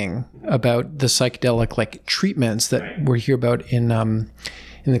thinking about the psychedelic like treatments that we hear about in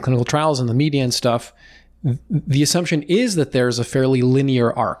the clinical trials and the media and stuff, the assumption is that there's a fairly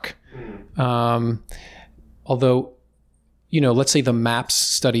linear arc. Although, let's say the MAPS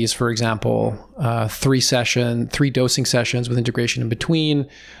studies, for example, 3 dosing sessions with integration in between.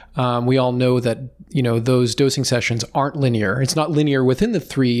 We all know that, those dosing sessions aren't linear. It's not linear within the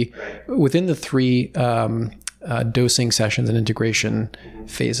three dosing sessions and integration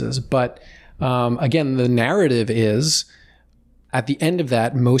phases. But again, the narrative is at the end of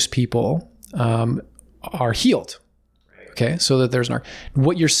that, most people are healed. Okay, so that there's an arc.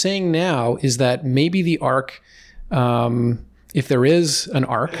 What you're saying now is that maybe the arc, if there is an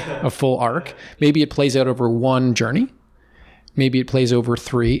arc, a full arc, maybe it plays out over one journey. Maybe it plays over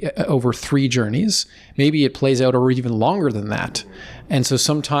three journeys. Maybe it plays out over even longer than that. And so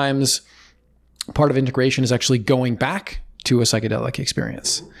sometimes part of integration is actually going back to a psychedelic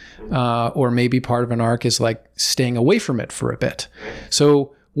experience. Or maybe part of an arc is like staying away from it for a bit.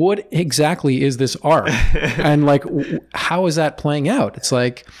 So what exactly is this arc? And like, how is that playing out? It's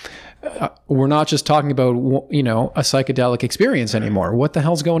like, we're not just talking about, a psychedelic experience anymore. What the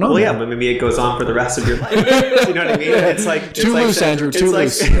hell's going on? Well, yeah, but maybe it goes on for the rest of your life. You know what I mean? It's like too loose, Andrew. Too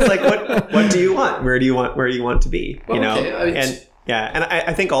loose. It's like, what do you want? Where do you want to be? And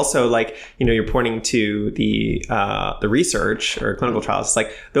I think also, like, you're pointing to the research or clinical trials. It's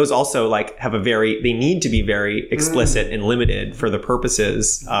like those also like they need to be very explicit and limited for the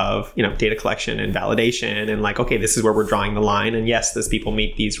purposes of, data collection and validation, and like, okay, this is where we're drawing the line. And yes, these people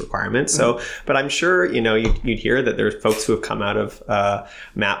meet these requirements. So, but I'm sure, you'd hear that there's folks who have come out of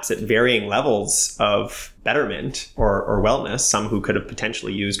MAPS at varying levels of betterment or wellness, some who could have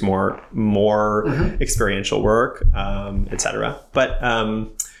potentially used more experiential work, etc. But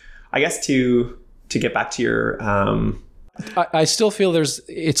I guess to get back to your I still feel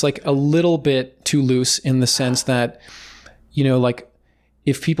it's like a little bit too loose in the sense that, like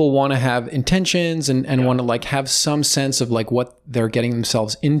if people want to have intentions and want to like have some sense of like what they're getting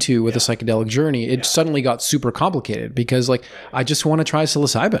themselves into with a psychedelic journey, it suddenly got super complicated because like, I just want to try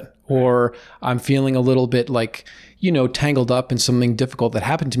psilocybin, or I'm feeling a little bit like, tangled up in something difficult that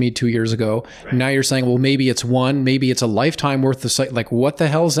happened to me 2 years ago. Right. Now you're saying, well, maybe it's maybe it's a lifetime worth of like, what the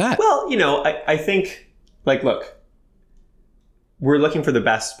hell is that? Well, I think like, look, we're looking for the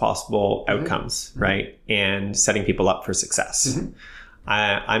best possible outcomes, right? And setting people up for success.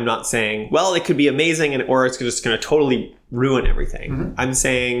 I'm not saying, well, it could be amazing or it's just going to totally ruin everything. I'm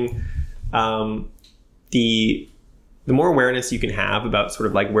saying the more awareness you can have about sort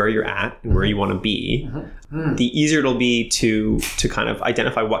of like where you're at and where you want to be, the easier it'll be to kind of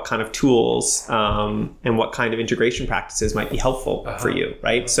identify what kind of tools and what kind of integration practices might be helpful for you,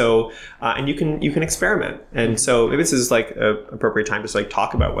 right? So, and you can experiment. And so maybe this is like an appropriate time to like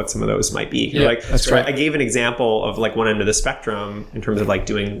talk about what some of those might be. Yeah, like, that's right. I gave an example of like one end of the spectrum in terms of like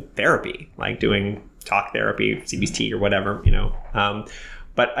doing therapy, like doing talk therapy, CBT or whatever,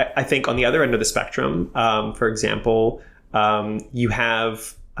 But I think on the other end of the spectrum, for example, you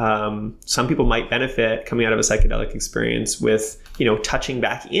have some people might benefit coming out of a psychedelic experience with, touching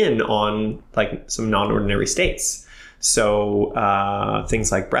back in on like some non-ordinary states. So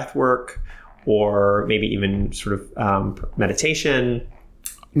things like breath work, or maybe even sort of meditation.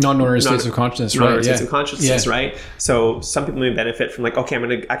 Non-ordinary states of consciousness, right? Non-ordinary states of consciousness, right? So some people may benefit from like, okay, I'm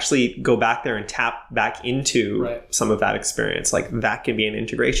going to actually go back there and tap back into some of that experience. Like that can be an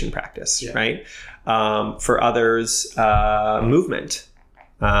integration practice, right? For others, movement,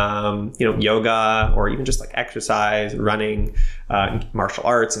 yoga, or even just like exercise, running, martial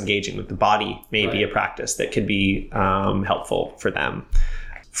arts, engaging with the body may be a practice that could be helpful for them.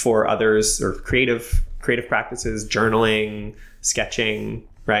 For others, or creative creative practices, journaling, sketching,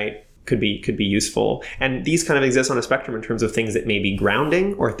 right, could be useful. And these kind of exist on a spectrum in terms of things that may be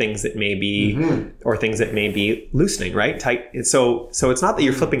grounding, or things that may be loosening, right? Tight. So it's not that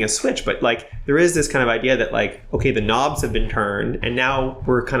you're flipping a switch, but like there is this kind of idea that like, okay, the knobs have been turned and now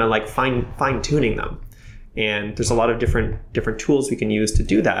we're kind of like fine tuning them. And there's a lot of different tools we can use to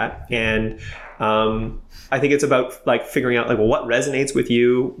do that. And I think it's about like figuring out like, well, what resonates with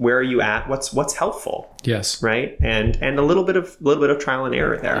you? Where are you at? What's helpful? Yes. Right. And a little bit of trial and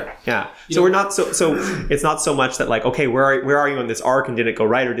error there. Yeah. So we're not so it's not so much that like, okay, where are you on this arc, and did it go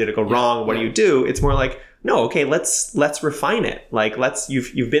right or did it go wrong? What do you do? It's more like, no, okay, let's refine it. Like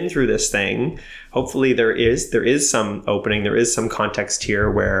you've been through this thing. Hopefully there is some opening, there is some context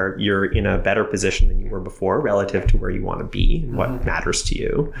here where you're in a better position than you were before relative to where you want to be and what matters to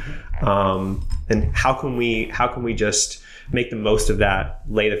you. And how can we just make the most of that,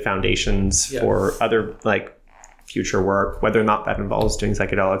 lay the foundations for other like future work, whether or not that involves doing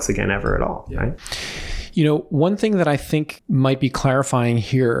psychedelics again ever at all, right? You know, one thing that I think might be clarifying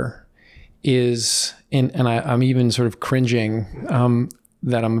here is, and I'm even sort of cringing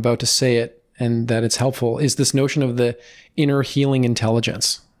that I'm about to say it and that it's helpful, is this notion of the inner healing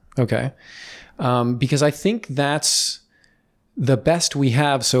intelligence. Okay. Because I think that's the best we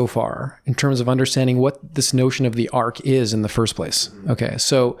have so far in terms of understanding what this notion of the arc is in the first place. Okay.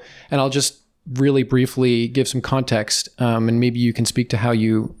 So, and I'll just really briefly give some context, and maybe you can speak to how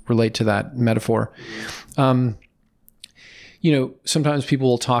you relate to that metaphor. You know, sometimes people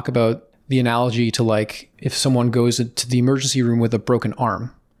will talk about the analogy to like if someone goes into the emergency room with a broken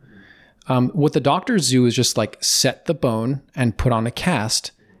arm. What the doctors do is just like set the bone and put on a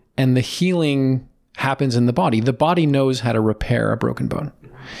cast, and the healing happens in the body. The body knows how to repair a broken bone.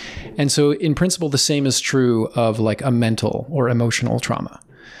 And so in principle, the same is true of like a mental or emotional trauma.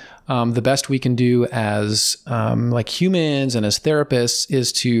 The best we can do as like humans and as therapists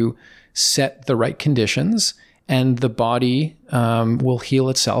is to set the right conditions, and the body will heal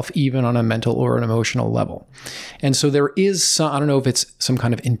itself even on a mental or an emotional level. And so there is some, I don't know if it's some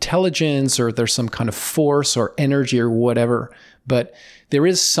kind of intelligence or there's some kind of force or energy or whatever, but there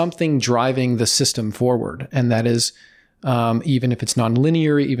is something driving the system forward. And that is, even if it's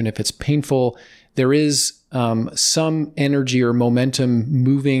nonlinear, even if it's painful, there is some energy or momentum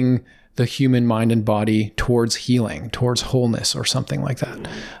moving the human mind and body towards healing, towards wholeness or something like that.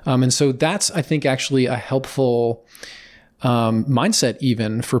 And so that's, I think, actually a helpful mindset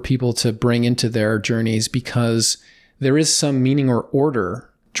even for people to bring into their journeys, because there is some meaning or order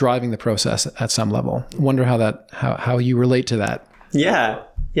driving the process at some level. Wonder how you relate to that. Yeah.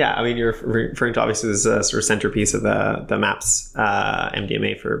 Yeah, I mean, you're referring to obviously this sort of centerpiece of the MAPS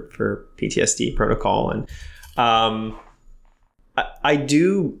MDMA for PTSD protocol. And I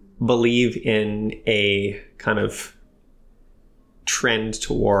do believe in a kind of trend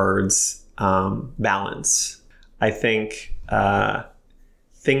towards balance. I think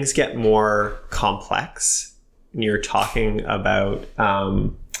things get more complex when you're talking about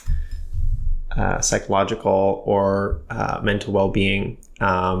psychological or mental well-being,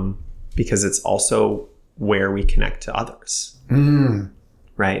 because it's also where we connect to others,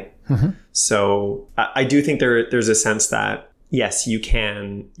 right? Mm-hmm. So I do think there's a sense that yes, you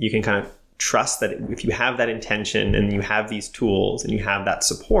can kind of trust that if you have that intention and you have these tools and you have that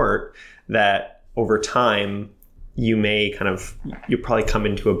support, that over time you'll probably come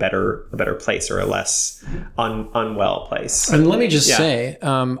into a better place or a less unwell place. And let me just say,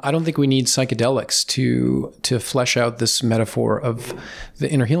 I don't think we need psychedelics to flesh out this metaphor of the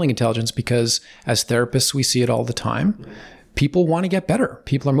inner healing intelligence, because as therapists, we see it all the time. People want to get better.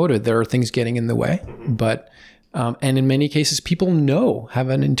 People are motivated. There are things getting in the way, but and in many cases, people have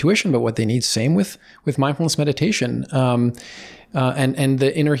an intuition about what they need. Same with mindfulness meditation. And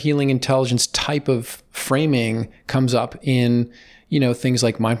the inner healing intelligence type of framing comes up in, things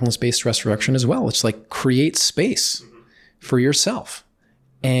like mindfulness-based stress reduction as well. It's like create space for yourself,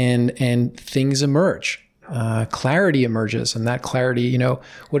 and things emerge. Clarity emerges, and that clarity,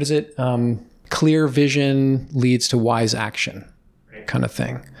 what is it? Clear vision leads to wise action, kind of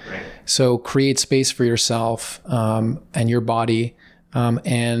thing. Right. So create space for yourself and your body,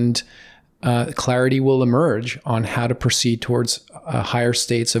 and clarity will emerge on how to proceed towards higher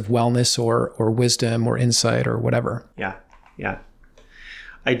states of wellness or wisdom or insight or whatever. Yeah. Yeah.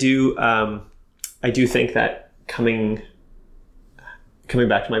 I do think that coming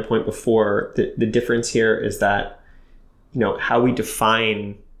back to my point before, the difference here is that, how we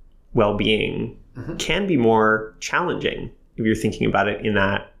define well-being can be more challenging if you're thinking about it in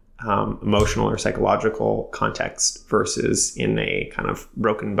that emotional or psychological context versus in a kind of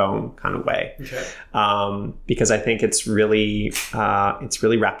broken bone kind of way. Okay. Because I think it's really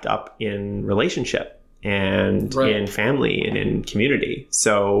wrapped up in relationship and in family and in community.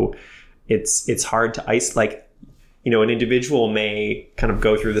 So it's hard to isolate. An individual may kind of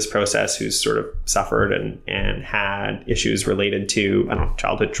go through this process who's sort of suffered and had issues related to,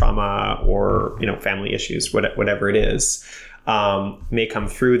 childhood trauma or, family issues, whatever it is, may come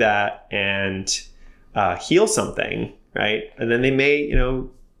through that and heal something, right? And then they may,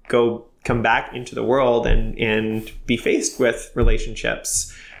 come back into the world and be faced with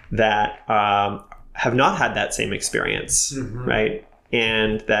relationships that have not had that same experience, right?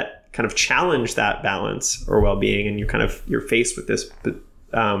 And that kind of challenge that balance or well-being, and you're faced with this,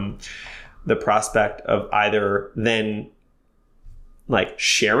 the prospect of either then like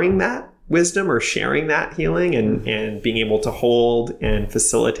sharing that wisdom or sharing that healing and being able to hold and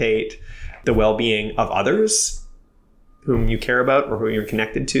facilitate the well-being of others whom you care about or who you're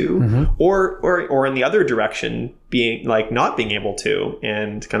connected to, or in the other direction, being like not being able to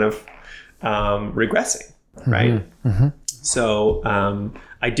and kind of regressing, right? So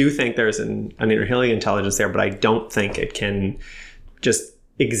I do think there's an inner healing intelligence there, but I don't think it can just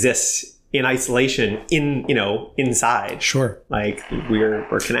exist in isolation inside. Sure. Like we're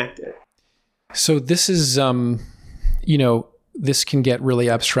connected. So this is, this can get really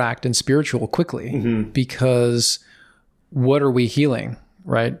abstract and spiritual quickly because what are we healing,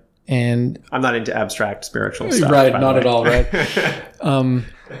 right? And I'm not into abstract spiritual stuff. Right, not at all, right?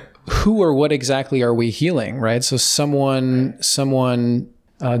 Who or what exactly are we healing, right? So someone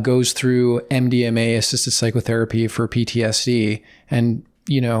goes through MDMA assisted psychotherapy for PTSD and,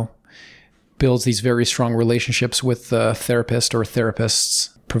 builds these very strong relationships with the therapist or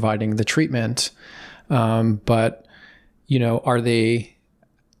therapists providing the treatment. But, are they,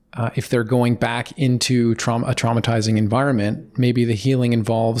 if they're going back into a traumatizing environment, maybe the healing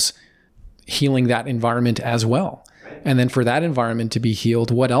involves healing that environment as well. And then for that environment to be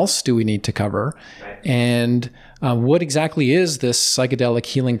healed, what else do we need to cover? And what exactly is this psychedelic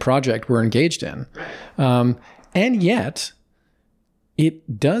healing project we're engaged in? And yet,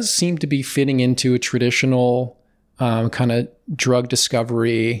 it does seem to be fitting into a traditional kind of drug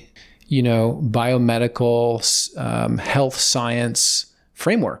discovery, biomedical health science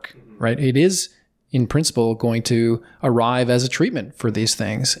framework, right? It is, in principle, going to arrive as a treatment for these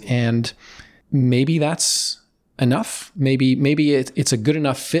things. And maybe that's enough. Maybe it's a good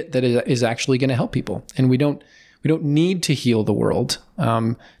enough fit that it is actually going to help people. And we don't need to heal the world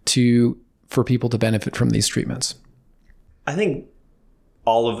for people to benefit from these treatments. I think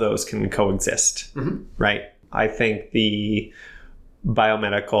all of those can coexist, right? I think the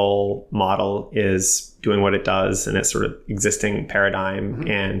biomedical model is doing what it does in its sort of existing paradigm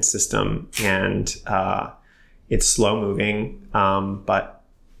and system, and it's slow moving, but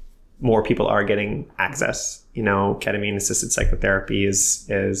more people are getting access. Ketamine assisted psychotherapy is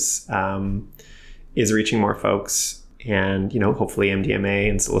reaching more folks, and hopefully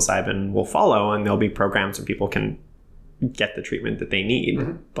MDMA and psilocybin will follow, and there'll be programs where people can get the treatment that they need.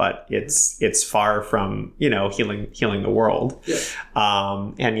 But it's far from healing the world.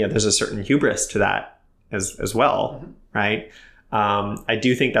 And there's a certain hubris to that as well, right? I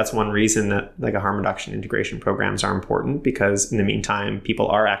do think that's one reason that like a harm reduction integration programs are important, because in the meantime, people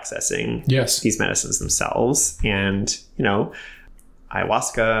are accessing these medicines themselves. And,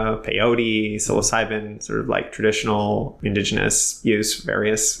 ayahuasca, peyote, psilocybin, sort of like traditional indigenous use,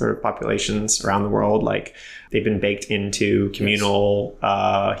 various sort of populations around the world, like they've been baked into communal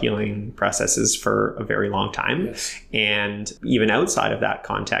healing processes for a very long time. And even outside of that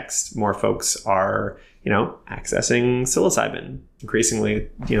context, more folks are accessing psilocybin, increasingly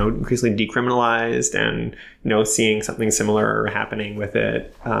decriminalized, and, seeing something similar happening with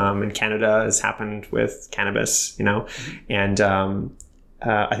it in Canada has happened with cannabis, and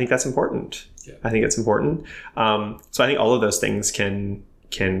I think that's important. I think it's important. So I think all of those things can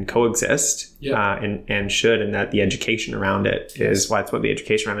coexist and should, and that the education around it is why it's what the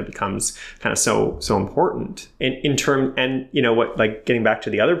education around it becomes kind of so important in term. And what, like getting back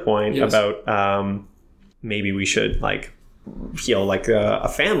to the other point about maybe we should like heal like a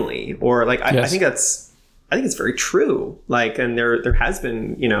family, or like I think it's very true. Like, and there has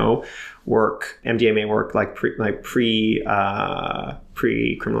been work, MDMA work, like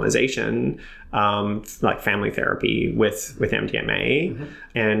pre-criminalization, like family therapy with MDMA,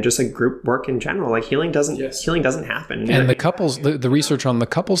 and just like group work in general. Like healing doesn't happen. And the couples, the research on the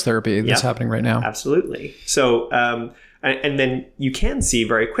couples therapy that's happening right now. Absolutely. So And then you can see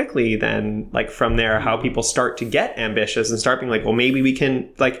very quickly then, like from there, how people start to get ambitious and start being like, well, maybe we can,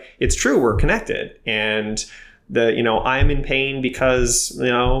 like, it's true, we're connected. And I'm in pain because,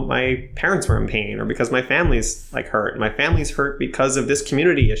 my parents were in pain, or because my family's like hurt. My family's hurt because of this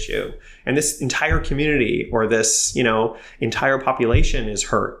community issue. And this entire community, or this, entire population is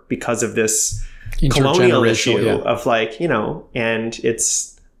hurt because of this colonial issue of like, and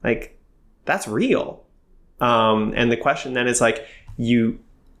it's like, that's real. And the question then is like, you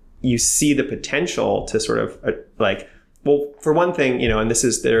see the potential to sort of like, well, for one thing, and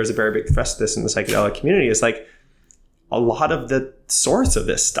there's a very big thrust to this in the psychedelic community, is like, a lot of the source of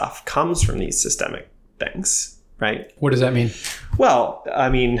this stuff comes from these systemic things, right? What does that mean? Well, I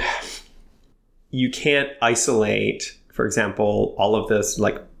mean, you can't isolate, for example, all of this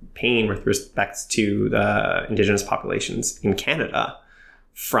like pain with respect to the indigenous populations in Canada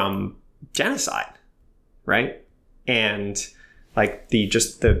from genocide, right? And like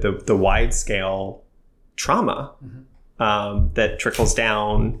the wide scale trauma that trickles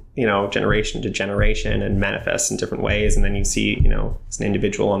down, generation to generation and manifests in different ways. And then you see, it's an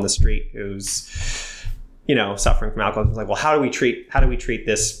individual on the street who's, suffering from alcoholism. It's like, well, how do we treat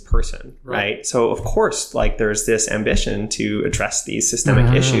this person? Right. So of course, like there's this ambition to address these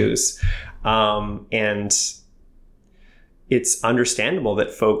systemic issues. And it's understandable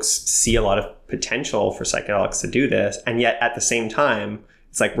that folks see a lot of potential for psychedelics to do this. And yet at the same time,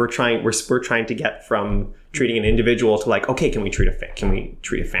 it's like we're trying to get from treating an individual to like, okay, can we treat a family?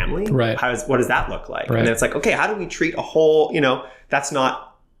 Right. What does that look like? Right. And then it's like, okay, how do we treat a whole? That's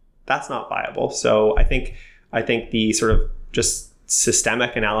not viable. So I think the sort of just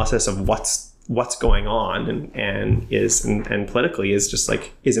systemic analysis of what's going on and politically is just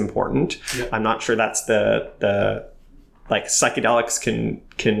like is important. Yeah. I'm not sure that's the like psychedelics can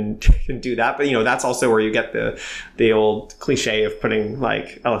do that, but that's also where you get the old cliche of putting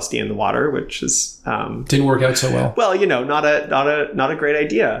like LSD in the water, which is didn't work out so well. Well, not a great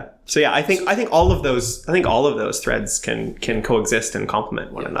idea. So yeah, I think all of those threads can coexist and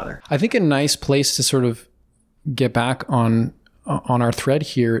complement one another. I think a nice place to sort of get back on our thread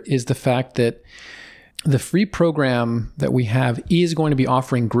here is the fact that the free program that we have is going to be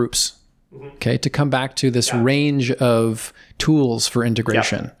offering groups. Okay, to come back to this range of tools for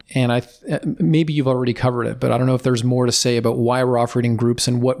integration. And maybe you've already covered it, but I don't know if there's more to say about why we're offering groups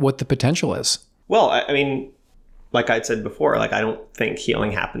and what the potential is. Well, I mean, like I'd said before, like I don't think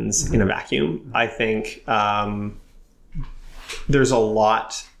healing happens in a vacuum. I think there's a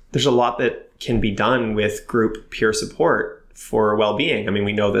lot that can be done with group peer support for well-being. I mean,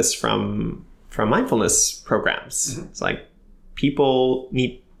 we know this from mindfulness programs. It's like people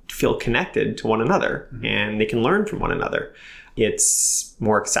need feel connected to one another and they can learn from one another. It's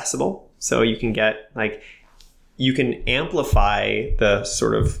more accessible. So you can you can amplify the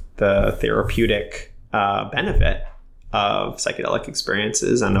sort of the therapeutic benefit of psychedelic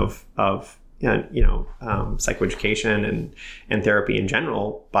experiences and of psychoeducation and therapy in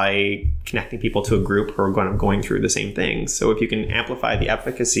general by connecting people to a group who are going through the same things. So if you can amplify the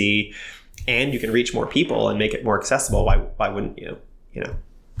efficacy and you can reach more people and make it more accessible, why wouldn't you?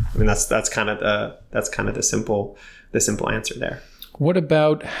 I mean, that's kind of the simple answer there. What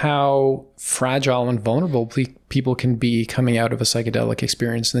about how fragile and vulnerable people can be coming out of a psychedelic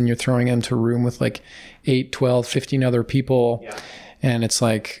experience? And then you're throwing them to a room with like 8, 12, 15 other people. Yeah. And it's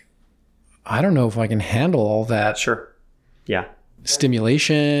like, I don't know if I can handle all that. Sure. Yeah.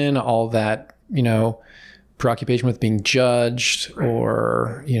 Stimulation, all that, preoccupation with being judged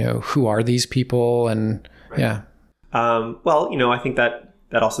or, who are these people? And yeah. Well, I think that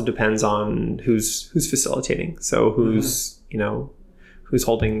also depends on who's facilitating. So who's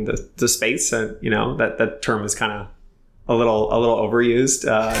holding the space. And that term is kind of a little overused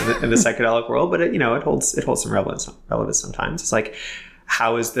in the psychedelic world, but it holds some relevance sometimes. It's like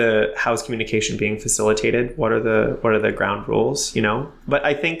how is communication being facilitated? What are the ground rules? But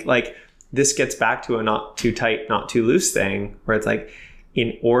I think like this gets back to a not too tight, not too loose thing where it's like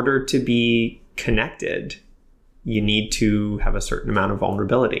in order to be connected, you need to have a certain amount of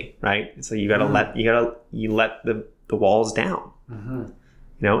vulnerability, right? So you gotta let the walls down, and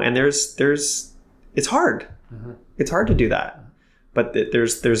it's hard. It's hard to do that, but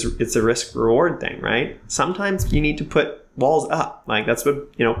it's a risk reward thing, right? Sometimes you need to put walls up. Like that's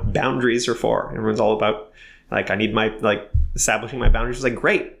what, boundaries are for. Everyone's all about like, I need establishing my boundaries. It's like,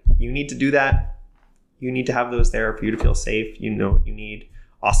 great. You need to do that. You need to have those there for you to feel safe. You know what you need.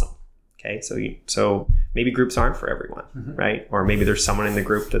 Awesome. Okay, so maybe groups aren't for everyone, right? Or maybe there's someone in the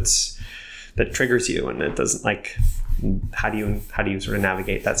group that triggers you, and it doesn't like. How do you sort of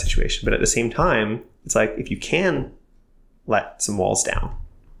navigate that situation? But at the same time, it's like if you can let some walls down,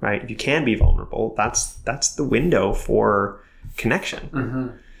 right? If you can be vulnerable, that's the window for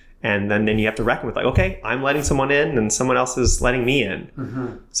connection. And then you have to reckon with like, okay, I'm letting someone in and someone else is letting me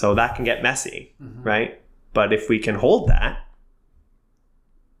in. So that can get messy, right? But if we can hold that,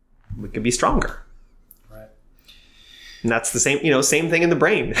 we can be stronger. Right. And that's the same thing in the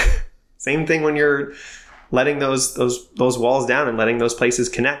brain. Same thing when you're letting those walls down and letting those places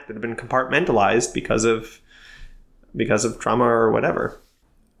connect that have been compartmentalized because of trauma or whatever.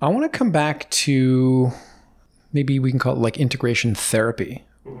 I want to come back to, maybe we can call it like integration therapy.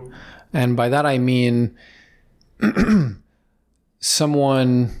 And by that I mean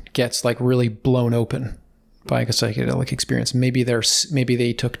someone gets like really blown open by a psychedelic experience. Maybe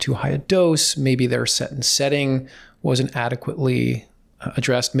they took too high a dose. Maybe their setting wasn't adequately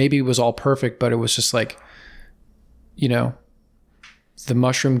addressed. Maybe it was all perfect, but it was just like, the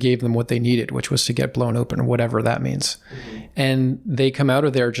mushroom gave them what they needed, which was to get blown open, or whatever that means. And they come out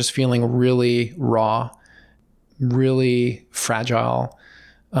of there just feeling really raw, really fragile.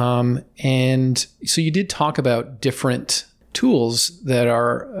 And so you did talk about different tools that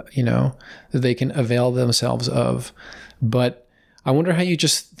are, that they can avail themselves of. But I wonder how you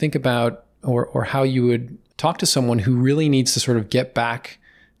just think about, or how you would talk to someone who really needs to sort of get back,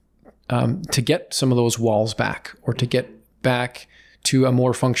 to get some of those walls back, or to get back to a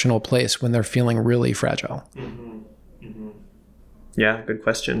more functional place when they're feeling really fragile. Yeah, good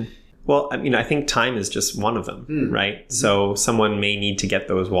question. Well, I think time is just one of them, right? So someone may need to get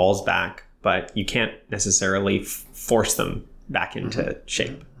those walls back, but you can't necessarily force them back into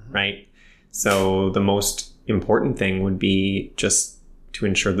shape, right? So the most important thing would be just to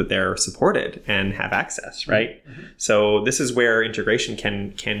ensure that they're supported and have access, right? So this is where integration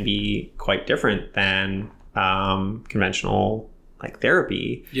can be quite different than conventional like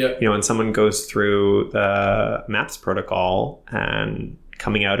therapy. When someone goes through the MAPS protocol and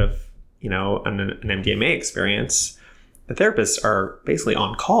coming out of an MDMA experience, the therapists are basically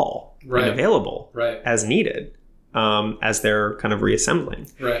on call and available as needed, as they're kind of reassembling.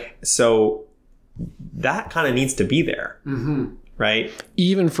 So that kind of needs to be there, right?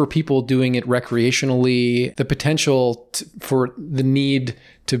 Even for people doing it recreationally, the potential for the need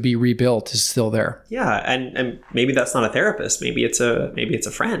to be rebuilt is still there. Yeah, and maybe that's not a therapist. Maybe it's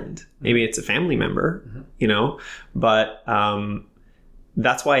a friend. Maybe it's a family member. But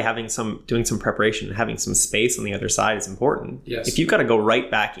that's why doing some preparation and having some space on the other side is important. Yes. If you've got to go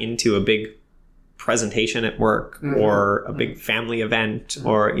right back into a big presentation at work or a big family event,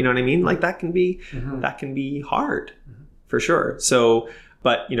 or you know what I mean, like that can be hard for sure. So,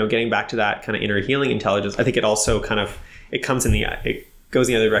 but getting back to that kind of inner healing intelligence, I think it also it goes in the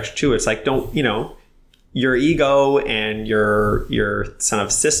other direction too. It's like, don't, your ego and your sort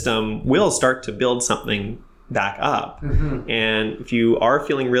of system will start to build something back up. And if you are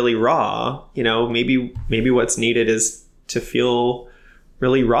feeling really raw, maybe what's needed is to feel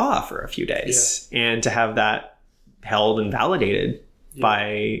really raw for a few days and to have that held and validated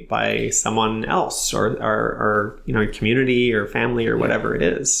by someone else or community or family or whatever it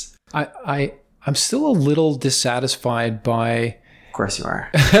is. I'm still a little dissatisfied by, of course you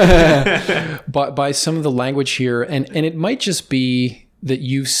are, by some of the language here, and it might just be that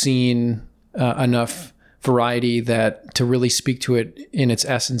you've seen enough variety that to really speak to it in its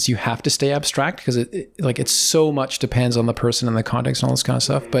essence, you have to stay abstract, because it's so much depends on the person and the context and all this kind of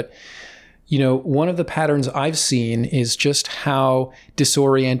stuff. But one of the patterns I've seen is just how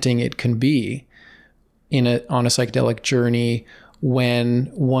disorienting it can be on a psychedelic journey when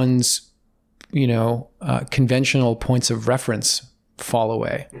one's conventional points of reference fall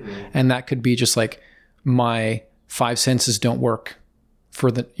away. And that could be just like, my 5 senses don't work for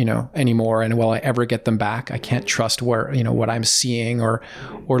anymore, and will I ever get them back? I can't trust where what I'm seeing, or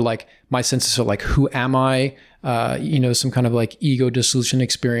like my senses are like, who am I? Some kind of like ego dissolution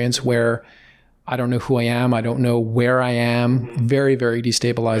experience where I don't know who I am, I don't know where I am. Very, very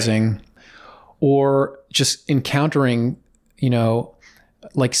destabilizing. Or just encountering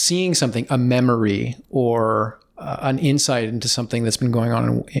like seeing something, a memory or an insight into something that's been going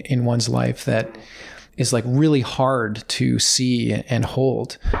on in one's life that is like really hard to see and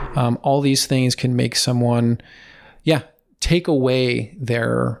hold. All these things can make someone, take away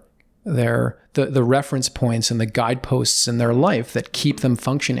the reference points and the guideposts in their life that keep them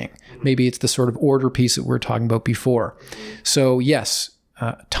functioning. Maybe it's the sort of order piece that we were talking about before. So yes,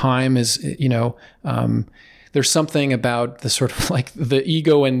 time is, there's something about the sort of like the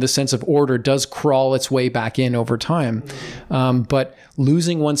ego and the sense of order does crawl its way back in over time. But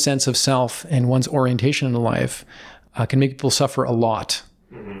losing one's sense of self and one's orientation in life can make people suffer a lot,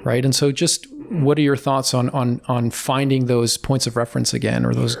 right? And so just what are your thoughts on finding those points of reference again,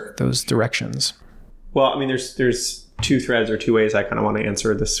 or those directions? Well, I mean, there's two threads or two ways I kind of want to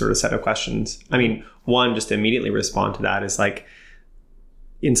answer this sort of set of questions. I mean, one, just to immediately respond to that is like,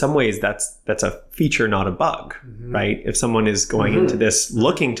 in some ways that's a feature, not a bug, right? If someone is going into this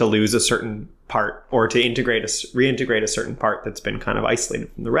looking to lose a certain part or to reintegrate a certain part that's been kind of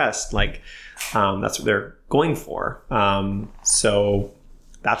isolated from the rest, like that's what they're going for. So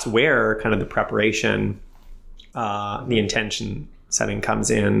that's where kind of the preparation, the intention setting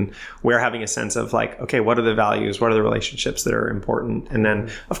comes in. We're having a sense of like, okay, what are the values? What are the relationships that are important? And then,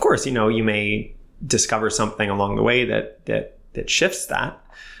 of course, you may discover something along the way that shifts that.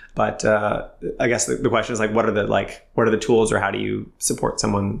 But I guess the question is like, what are the tools, or how do you support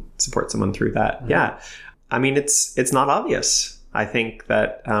someone through that? Yeah, I mean, it's not obvious. I think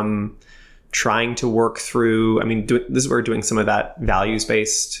that trying to work through, I mean, this is where doing some of that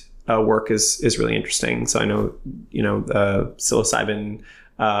values-based work is really interesting. So I know, the psilocybin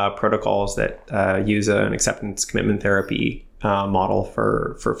protocols that use an acceptance commitment therapy model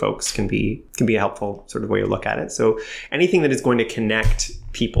for folks can be a helpful sort of way to look at it. So anything that is going to connect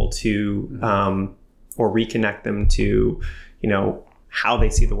people to or reconnect them to, how they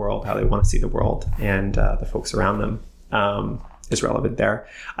see the world, how they want to see the world, and the folks around them is relevant there.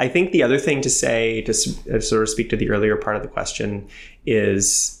 I think the other thing to say, to sort of speak to the earlier part of the question,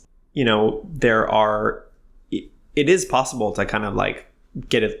 is, it is possible to kind of like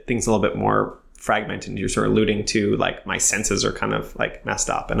get at things a little bit more fragmented. You're sort of alluding to like, my senses are kind of like messed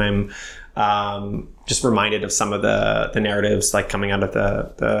up, and I'm just reminded of some of the narratives like coming out of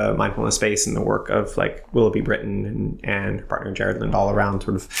the mindfulness space and the work of like Willoughby Britton and her partner Jared Lindahl around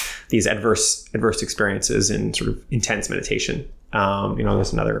sort of these adverse experiences in sort of intense meditation.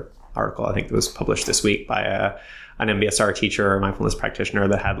 There's another article I think that was published this week by an MBSR teacher or mindfulness practitioner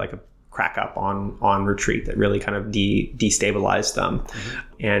that had like a crack up on retreat that really kind of destabilized them.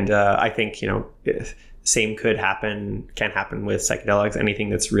 And I think, same can happen with psychedelics. Anything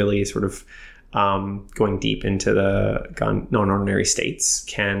that's really sort of going deep into the non-ordinary states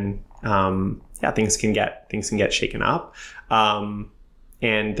things can get shaken up.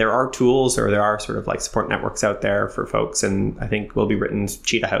 And there are tools, or there are sort of like support networks out there for folks. And I think Willoughby Britton's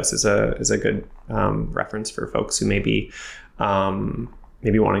Cheetah House is a good reference for folks who may be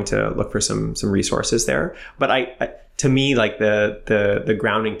wanting to look for some resources there. But I to me, like the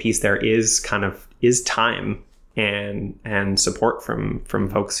grounding piece there is time and support from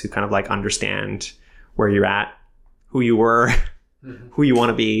folks who kind of like understand where you're at, who you were, who you want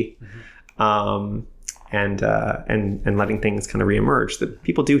to be, and letting things kind of reemerge. That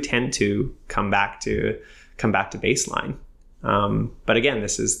people do tend to come back to baseline. But again,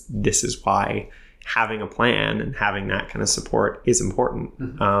 this is why having a plan and having that kind of support is important.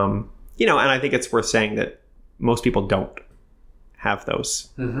 And I think it's worth saying that most people don't have those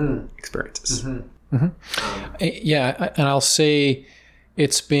experiences. Yeah. And I'll say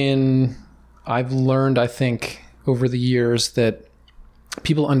I've learned, I think, over the years that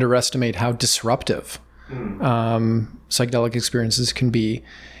people underestimate how disruptive psychedelic experiences can be,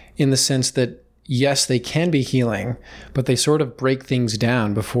 in the sense that, yes, they can be healing, but they sort of break things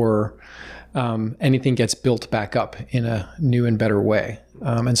down before anything gets built back up in a new and better way.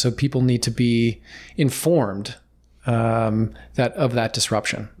 And so people need to be informed of that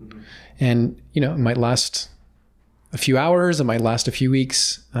disruption. And, it might last a few hours, it might last a few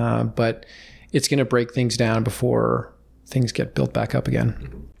weeks, but it's going to break things down before things get built back up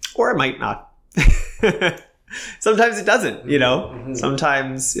again. Or it might not. Sometimes it doesn't,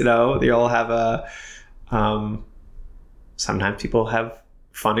 Sometimes, you'll have sometimes people have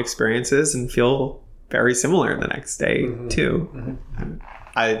fun experiences and feel very similar the next day too.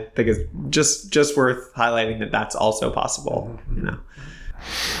 I think it's just worth highlighting that that's also possible.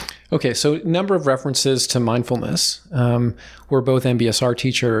 Okay, so a number of references to mindfulness. We're both MBSR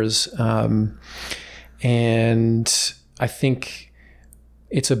teachers, and I think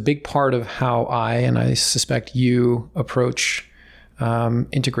it's a big part of how I suspect you approach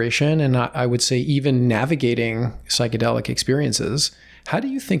integration, and I would say even navigating psychedelic experiences. How do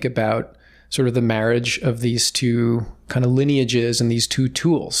you think about sort of the marriage of these two kind of lineages and these two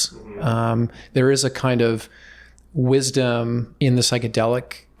tools? There is a kind of wisdom in the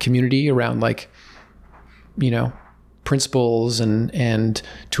psychedelic community around principles and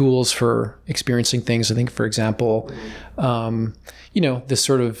tools for experiencing things. I think, for example, this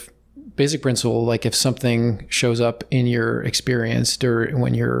sort of basic principle, like if something shows up in your experience or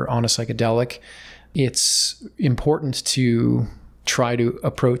when you're on a psychedelic, it's important to try to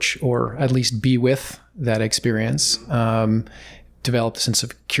approach or at least be with that experience develop a sense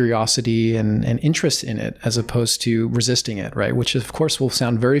of curiosity and interest in it as opposed to resisting it, right? Which of course will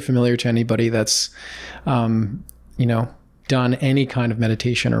sound very familiar to anybody that's, done any kind of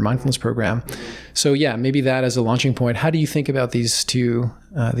meditation or mindfulness program. So yeah, maybe that as a launching point. How do you think about these two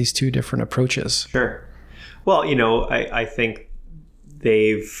different approaches? Sure. Well, I think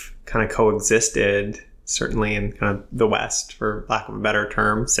they've kind of coexisted, certainly in kind of the West, for lack of a better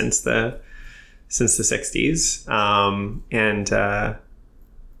term, since the 60s. A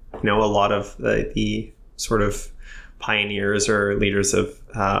lot of the sort of pioneers or leaders of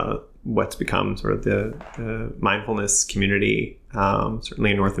what's become sort of the mindfulness community,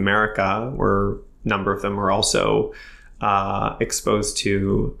 certainly in North America, where a number of them were also exposed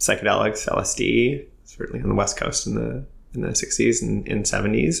to psychedelics, LSD, certainly on the West Coast in the 60s and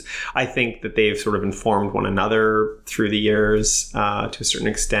 70s. I think that they've sort of informed one another through the years to a certain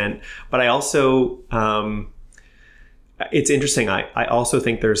extent. But I also, it's interesting, I also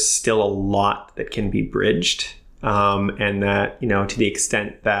think there's still a lot that can be bridged. And that, to the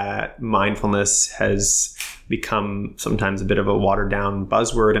extent that mindfulness has become sometimes a bit of a watered down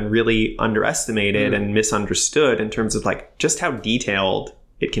buzzword and really underestimated and misunderstood in terms of like just how detailed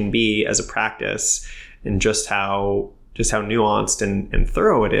it can be as a practice, and just how nuanced and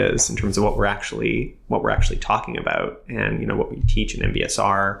thorough it is in terms of what we're actually talking about, and what we teach in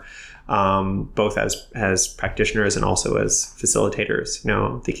MBSR, both as practitioners and also as facilitators.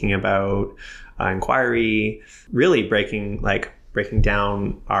 Thinking about inquiry, really breaking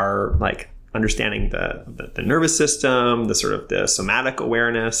down our understanding the nervous system, the sort of the somatic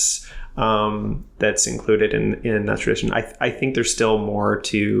awareness that's included in that tradition. I think there's still more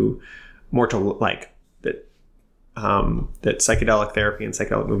to that psychedelic therapy and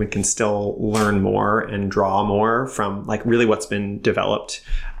psychedelic movement can still learn more and draw more from really what's been developed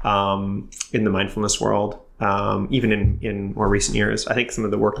in the mindfulness world, even in more recent years. I think some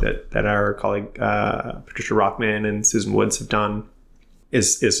of the work that our colleague Patricia Rockman and Susan Woods have done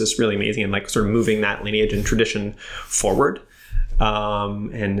is just really amazing, and sort of moving that lineage and tradition forward,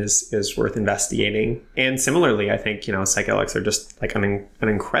 and is worth investigating. And similarly, I think psychedelics are just an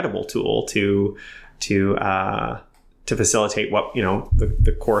incredible tool to facilitate what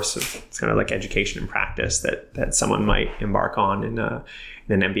the course of it's kind of like education and practice that someone might embark on in an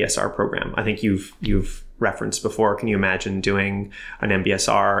MBSR program. I think you've referenced before. Can you imagine doing an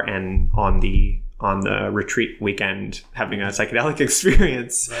MBSR and on the retreat weekend having a psychedelic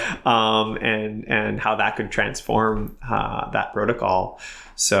experience, and how that could transform that protocol?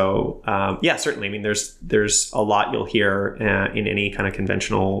 So certainly. I mean, there's a lot you'll hear in any kind of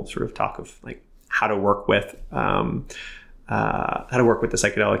conventional sort of talk of how to work with the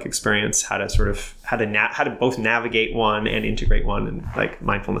psychedelic experience, how to both navigate one and integrate one, and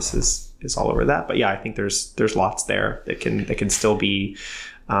mindfulness is all over that. But yeah, I think there's lots there that can still be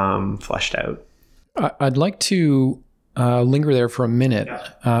fleshed out. I'd like to linger there for a minute. Yeah.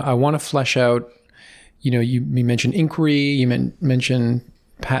 I want to flesh out. You mentioned inquiry. You mentioned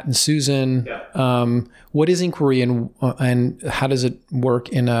Pat and Susan. Yeah. What is inquiry, and how does it work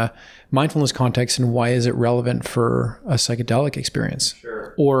in a mindfulness context, and why is it relevant for a psychedelic experience?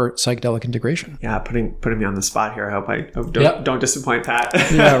 Sure. Or psychedelic integration? Yeah, putting me on the spot here. I hope I don't disappoint Pat.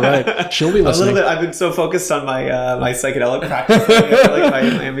 Yeah, right. She'll be listening. A little bit. I've been so focused on my my psychedelic practice. I feel like my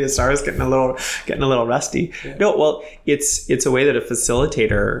MBSR is getting a little rusty. Yeah. No, well, it's a way that a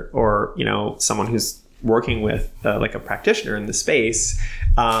facilitator or someone who's working with a practitioner in the space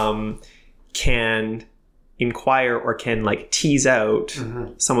can inquire or can tease out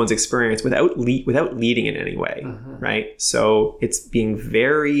someone's experience without leading in any way, right? So it's being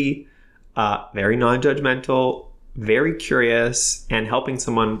very non-judgmental, very curious, and helping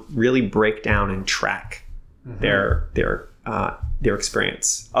someone really break down and track their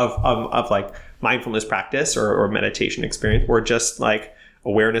experience of mindfulness practice or meditation experience, or just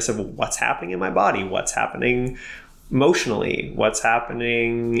awareness of what's happening in my body, what's happening emotionally, what's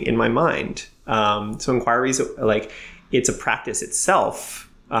happening in my mind. So inquiries, it's a practice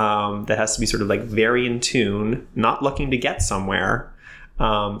itself that has to be sort of very in tune, not looking to get somewhere.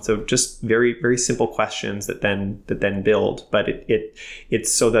 So just very, very simple questions that then build. But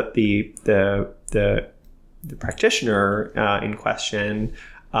it's so that the practitioner in question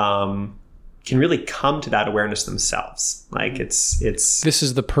can really come to that awareness themselves. This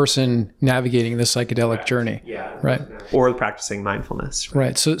is the person navigating the psychedelic journey. Yeah. Right. Or practicing mindfulness.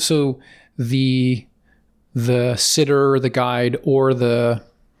 Right. So the sitter, the guide, or the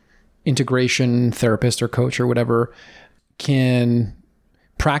integration therapist or coach or whatever can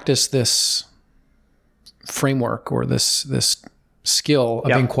practice this framework or this skill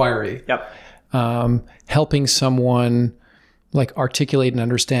of inquiry. Yep. Helping someone like articulate and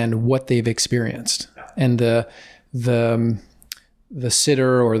understand what they've experienced. And the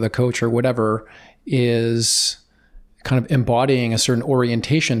sitter or the coach or whatever is kind of embodying a certain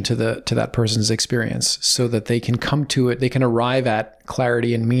orientation to that person's experience so that they can come to it, they can arrive at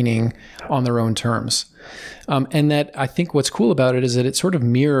clarity and meaning on their own terms. And that I think what's cool about it is that it sort of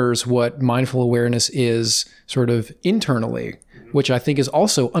mirrors what mindful awareness is sort of internally, which I think is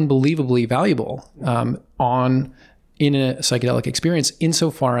also unbelievably valuable in a psychedelic experience,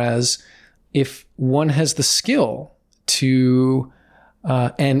 insofar as if one has the skill to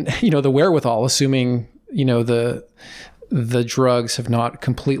and the wherewithal, assuming the drugs have not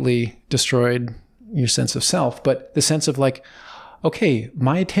completely destroyed your sense of self, but the sense of like, okay,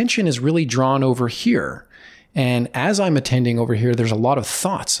 my attention is really drawn over here. And as I'm attending over here, there's a lot of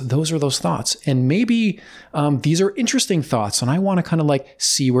thoughts. Those are those thoughts. And maybe these are interesting thoughts, and I want to kind of like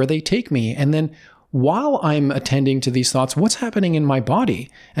see where they take me. And then while I'm attending to these thoughts, what's happening in my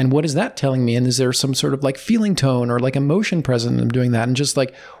body? And what is that telling me? And is there some sort of like feeling tone or like emotion present in doing that? And just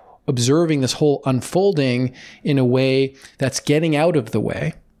like observing this whole unfolding in a way that's getting out of the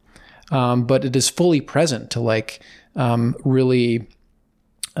way. But it is fully present to like really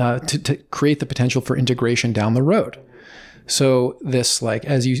to create the potential for integration down the road. So this, like,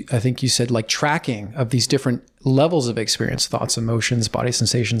 I think you said, like tracking of these different levels of experience, thoughts, emotions, body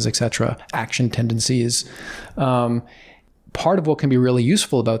sensations, etc., action tendencies. Part of what can be really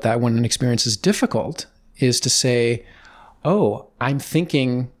useful about that when an experience is difficult is to say, oh, I'm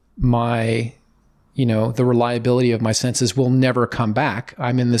thinking the reliability of my senses will never come back.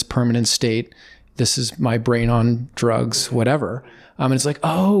 I'm in this permanent state. This is my brain on drugs, whatever. And it's like,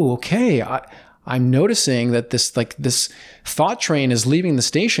 oh, okay. I'm noticing that this thought train is leaving the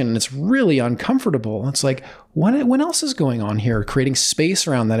station and it's really uncomfortable. It's like, what else is going on here? Creating space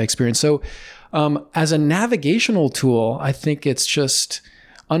around that experience. So as a navigational tool, I think it's just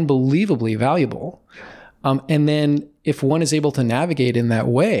unbelievably valuable. And then if one is able to navigate in that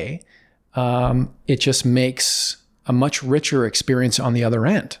way, it just makes a much richer experience on the other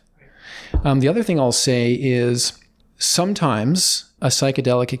end. The other thing I'll say is sometimes a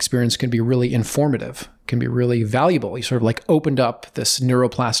psychedelic experience can be really informative, can be really valuable. You sort of like opened up this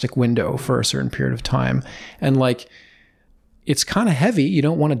neuroplastic window for a certain period of time. And like, it's kind of heavy. You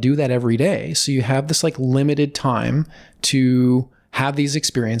don't want to do that every day. So you have this like limited time to have these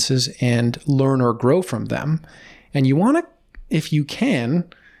experiences and learn or grow from them. And you want to, if you can,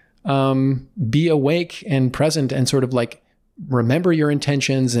 be awake and present and sort of like remember your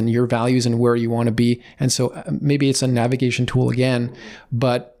intentions and your values and where you want to be. And so maybe it's a navigation tool again,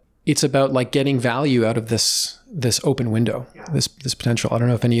 but it's about like getting value out of this open window, this potential. I don't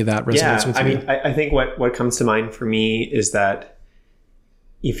know if any of that resonates with you. I mean, I think what comes to mind for me is that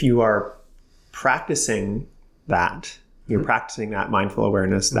if you are practicing that, you're practicing that mindful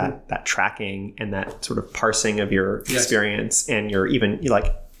awareness, that tracking and that sort of parsing of your experience, and your even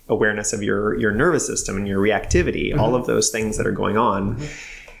like awareness of your nervous system and your reactivity, all of those things that are going on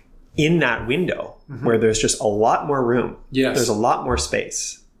in that window where there's just a lot more room. Yes. There's a lot more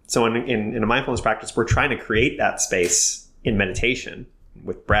space. So in a mindfulness practice, we're trying to create that space in meditation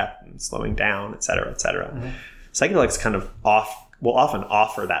with breath and slowing down, et cetera, et cetera. Psychedelics kind of will often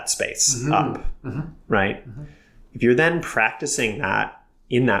offer that space up, right? If you're then practicing that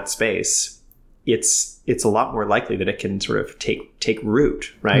in that space, it's a lot more likely that it can sort of take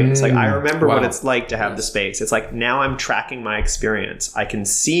root, right? It's like, I remember what it's like to have the space. It's like, now I'm tracking my experience. I can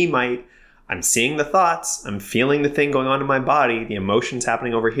see I'm seeing the thoughts, I'm feeling the thing going on in my body, the emotions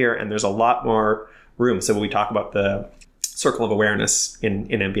happening over here, and there's a lot more room. So when we talk about the circle of awareness in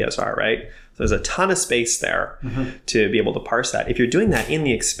MBSR, right? So there's a ton of space there to be able to parse that. If you're doing that in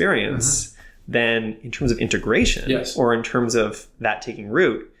the experience, then in terms of integration or in terms of that taking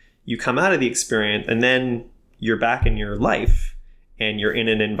root, you come out of the experience and then you're back in your life and you're in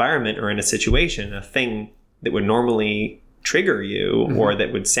an environment or in a situation, a thing that would normally trigger you or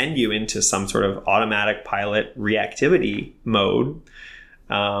that would send you into some sort of automatic pilot reactivity mode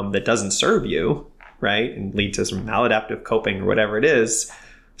that doesn't serve you, right? And lead to some maladaptive coping or whatever it is.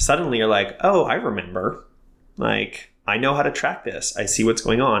 Suddenly you're like, oh, I remember. Like, I know how to track this. I see what's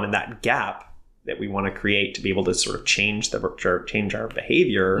going on. And that gap that we want to create to be able to sort of change our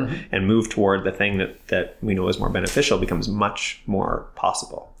behavior and move toward the thing that we know is more beneficial becomes much more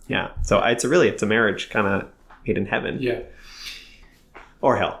possible. Yeah. So it's a marriage kind of made in heaven. Yeah.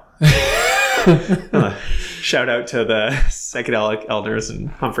 Or hell. Shout out to the psychedelic elders and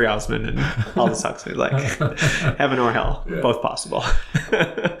Humphrey Osmond and Aldous Huxley, like heaven or hell, both possible.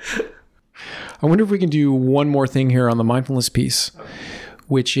 I wonder if we can do one more thing here on the mindfulness piece.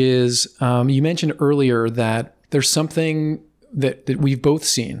 Which is, you mentioned earlier that there's something that we've both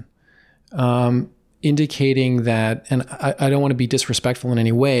seen, indicating that, and I don't want to be disrespectful in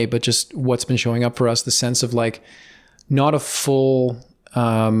any way, but just what's been showing up for us, the sense of like not a full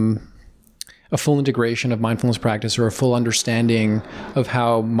integration of mindfulness practice or a full understanding of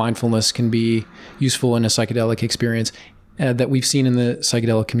how mindfulness can be useful in a psychedelic experience that we've seen in the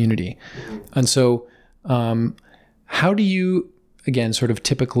psychedelic community. And so how do you, again, sort of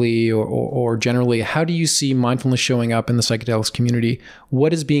typically or generally, how do you see mindfulness showing up in the psychedelics community?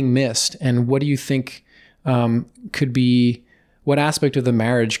 What is being missed? And what do you think could be, what aspect of the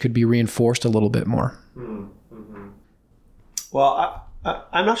marriage could be reinforced a little bit more? Mm-hmm. Well,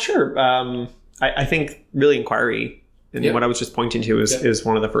 I'm not sure. I think really inquiry, and what I was just pointing to is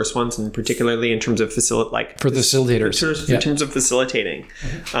one of the first ones, and particularly in terms of facilitators. In terms of facilitating,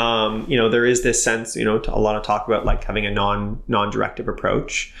 there is this sense, a lot of talk about like having a non-directive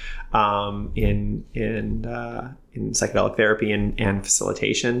approach in psychedelic therapy and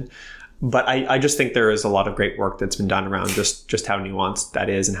facilitation. But I just think there is a lot of great work that's been done around just how nuanced that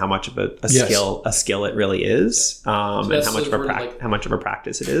is and how much of a skill it really is, and how much of a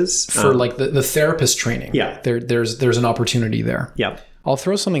practice it is for like the therapist training. Yeah, there's an opportunity there. Yeah, I'll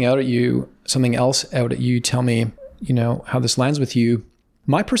throw something else out at you. Tell me, how this lands with you.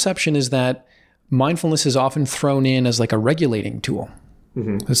 My perception is that mindfulness is often thrown in as like a regulating tool.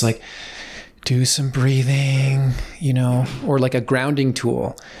 Mm-hmm. It's like, do some breathing, or like a grounding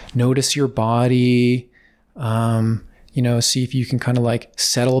tool. Notice your body, see if you can kind of like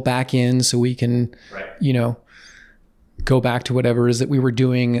settle back in so we can, go back to whatever it is that we were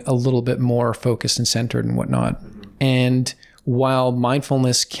doing a little bit more focused and centered and whatnot. Mm-hmm. And while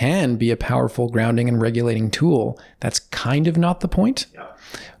mindfulness can be a powerful grounding and regulating tool, that's kind of not the point. Yeah.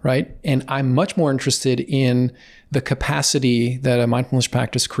 Right. And I'm much more interested in the capacity that a mindfulness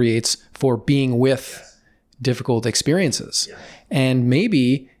practice creates for being with difficult experiences. Yeah. And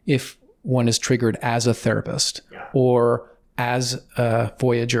maybe if one is triggered as a therapist or as a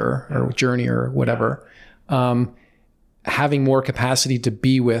voyager or journeyer or whatever, having more capacity to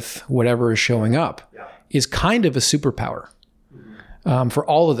be with whatever is showing up is kind of a superpower. For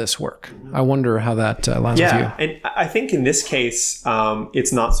all of this work. I wonder how that lands with you. And I think in this case,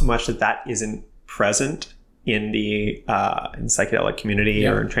 it's not so much that isn't present in the in psychedelic community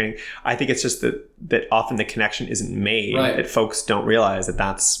or in training. I think it's just that often the connection isn't made, that folks don't realize that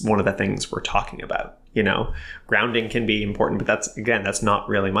that's one of the things we're talking about. Grounding can be important, but that's not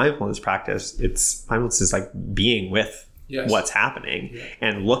really mindfulness practice. Mindfulness is like being with what's happening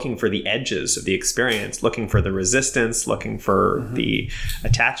and looking for the edges of the experience, looking for the resistance, looking for the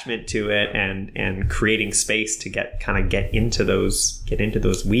attachment to it, and creating space to get into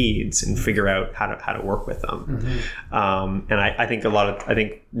those weeds and figure out how to work with them. And I think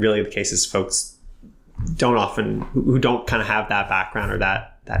really the cases folks don't often, who don't kind of have that background or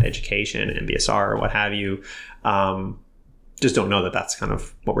that education, MBSR or what have you, just don't know that that's kind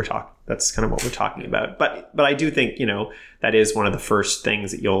of what we're talking about. But I do think, that is one of the first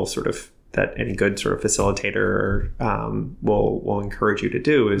things that that any good sort of facilitator will encourage you to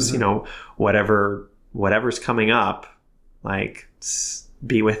do is, whatever's coming up, like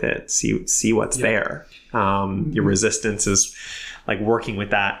be with it, see what's there. Your resistance is like working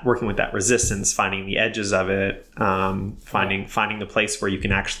with that resistance, finding the edges of it, finding the place where you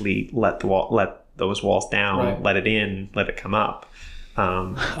can actually let those walls down, let it in, let it come up.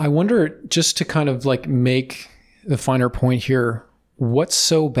 I wonder, just to kind of like make the finer point here, what's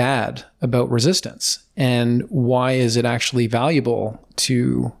so bad about resistance and why is it actually valuable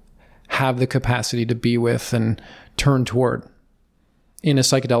to have the capacity to be with and turn toward in a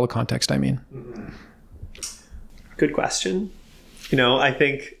psychedelic context, I mean? Good question. I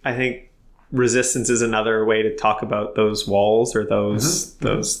think resistance is another way to talk about those walls or those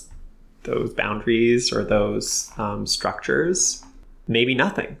boundaries or those structures. Maybe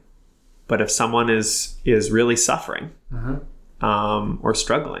nothing. But if someone is really suffering or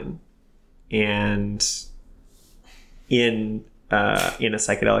struggling, and in a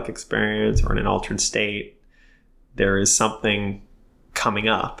psychedelic experience or in an altered state, there is something coming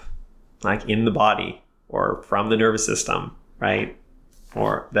up, like in the body or from the nervous system, right?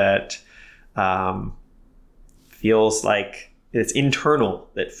 Or that feels like it's internal,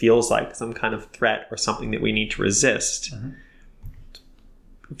 that feels like some kind of threat or something that we need to resist.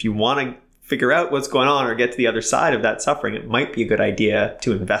 If you want to figure out what's going on or get to the other side of that suffering, it might be a good idea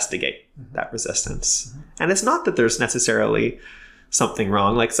to investigate that resistance. And it's not that there's necessarily something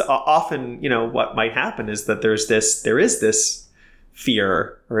wrong. Like, so often, what might happen is that there is this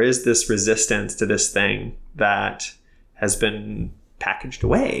fear or is this resistance to this thing that has been packaged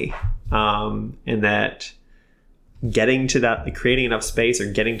away, and that getting to that, like creating enough space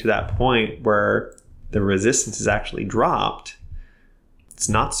or getting to that point where the resistance is actually dropped, it's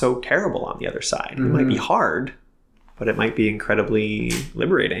not so terrible on the other side. It might be hard, but it might be incredibly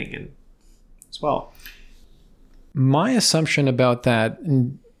liberating and as well. My assumption about that,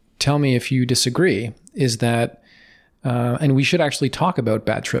 and tell me if you disagree, is that, and we should actually talk about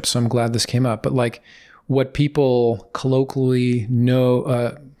bad trips, so I'm glad this came up, but like what people colloquially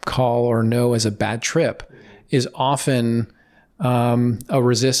call or know as a bad trip is often a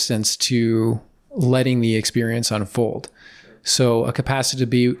resistance to letting the experience unfold. So a capacity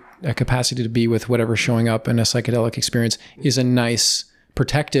to be with whatever's showing up in a psychedelic experience is a nice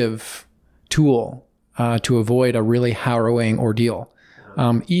protective tool to avoid a really harrowing ordeal.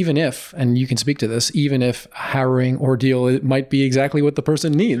 Even if, and you can speak to this, even if a harrowing ordeal, it might be exactly what the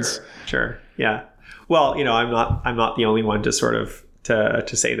person needs. Sure. Yeah. Well, I'm not the only one to sort of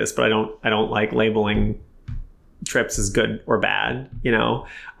to say this, but I don't like labeling trips as good or bad.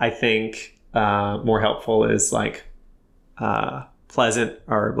 I think more helpful is like pleasant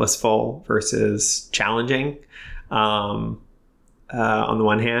or blissful versus challenging. On the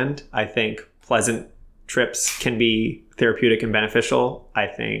one hand, I think pleasant trips can be therapeutic and beneficial. I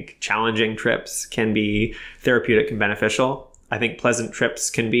think challenging trips can be therapeutic and beneficial. I think pleasant trips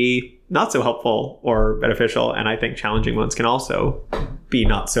can be not so helpful or beneficial. And I think challenging ones can also be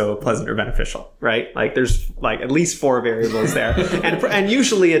not so pleasant or beneficial, right? Like there's like at least 4 variables there. and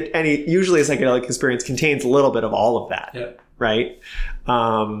usually a psychedelic experience contains a little bit of all of that. Yeah. Right.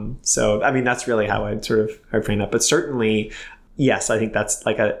 So, I mean, that's really how I'd frame that. But certainly, yes, I think that's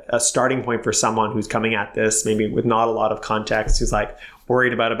like a starting point for someone who's coming at this, maybe with not a lot of context, who's like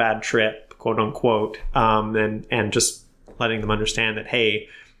worried about a bad trip, quote unquote, and just letting them understand that, hey,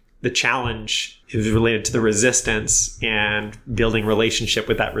 the challenge is related to the resistance, and building relationship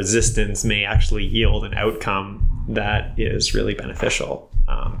with that resistance may actually yield an outcome that is really beneficial.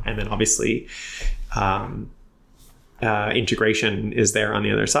 And then obviously, integration is there on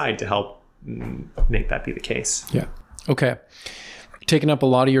the other side to help make that be the case. Yeah. Okay. Taking up a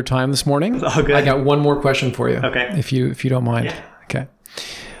lot of your time this morning. Oh, good. I got one more question for you. Okay. If you don't mind. Yeah.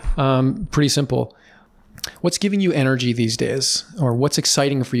 Okay. Pretty simple. What's giving you energy these days, or what's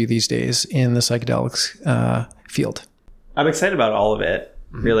exciting for you these days in the psychedelics field? I'm excited about all of it.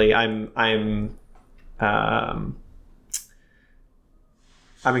 Really, I'm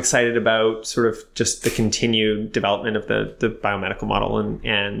excited about sort of just the continued development of the biomedical model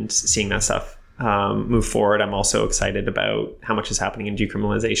and seeing that stuff move forward. I'm also excited about how much is happening in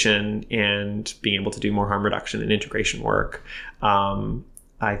decriminalization and being able to do more harm reduction and integration work.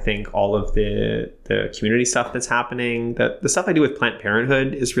 I think all of the community stuff that's happening, the stuff I do with Planned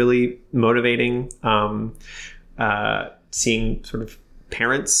Parenthood is really motivating. Seeing sort of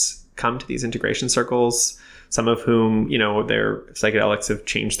parents come to these integration circles, some of whom, their psychedelics have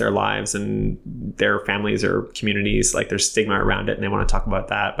changed their lives and their families or communities, like there's stigma around it and they want to talk about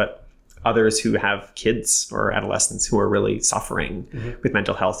that. But others who have kids or adolescents who are really suffering with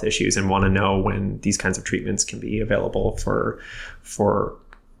mental health issues and want to know when these kinds of treatments can be available for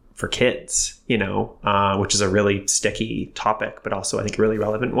kids, which is a really sticky topic, but also I think a really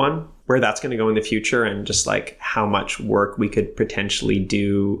relevant one, where that's going to go in the future, and just like how much work we could potentially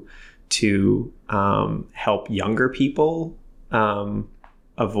do to help younger people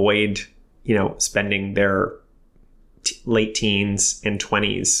avoid, spending their late teens and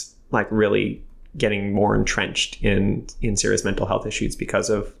 20s like really getting more entrenched in serious mental health issues because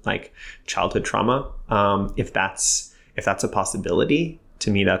of like childhood trauma. If that's a possibility, to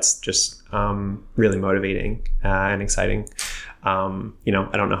me, that's just really motivating and exciting. I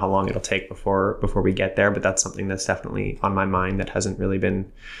don't know how long it'll take before we get there, but that's something that's definitely on my mind that hasn't really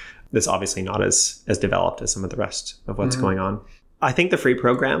been, that's obviously not as developed as some of the rest of what's going on. I think the free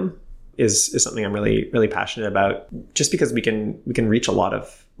program is something I'm really, really passionate about, just because we can reach a lot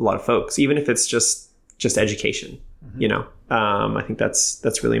of folks, even if it's just education. I think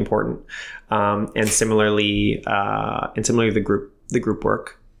that's really important. And similarly, the group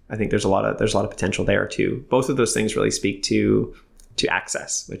work, I think there's a lot of potential there too. Both of those things really speak to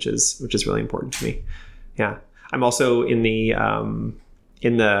access, which is really important to me. Yeah. I'm also in the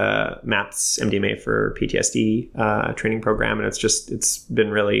MAPS MDMA for PTSD training program, and it's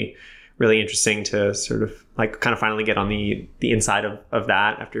been really, really interesting to sort of like kind of finally get on the inside of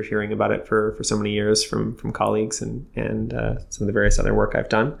that after hearing about it for so many years from colleagues and some of the various other work I've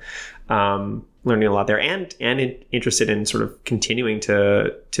done. Learning a lot there, and interested in sort of continuing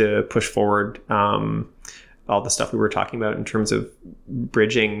to push forward all the stuff we were talking about in terms of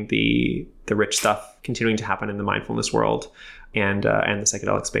bridging the rich stuff continuing to happen in the mindfulness world and the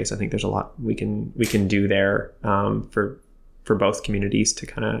psychedelic space. I think there's a lot we can do there for both communities to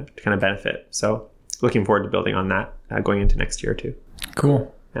kind of benefit. So looking forward to building on that going into next year too.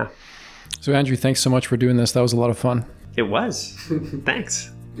 Cool. Yeah. So Andrew, thanks so much for doing this. That was a lot of fun. It was.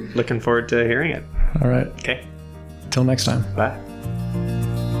 Thanks. Looking forward to hearing it. All right. Okay. Till next time. Bye.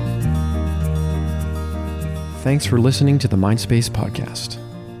 Thanks for listening to the Mindspace podcast.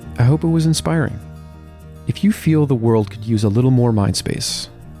 I hope it was inspiring. If you feel the world could use a little more Mindspace,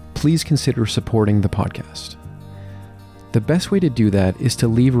 please consider supporting the podcast. The best way to do that is to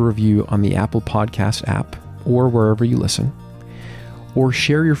leave a review on the Apple Podcast app or wherever you listen, or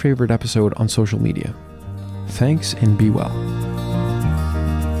share your favorite episode on social media. Thanks and be well.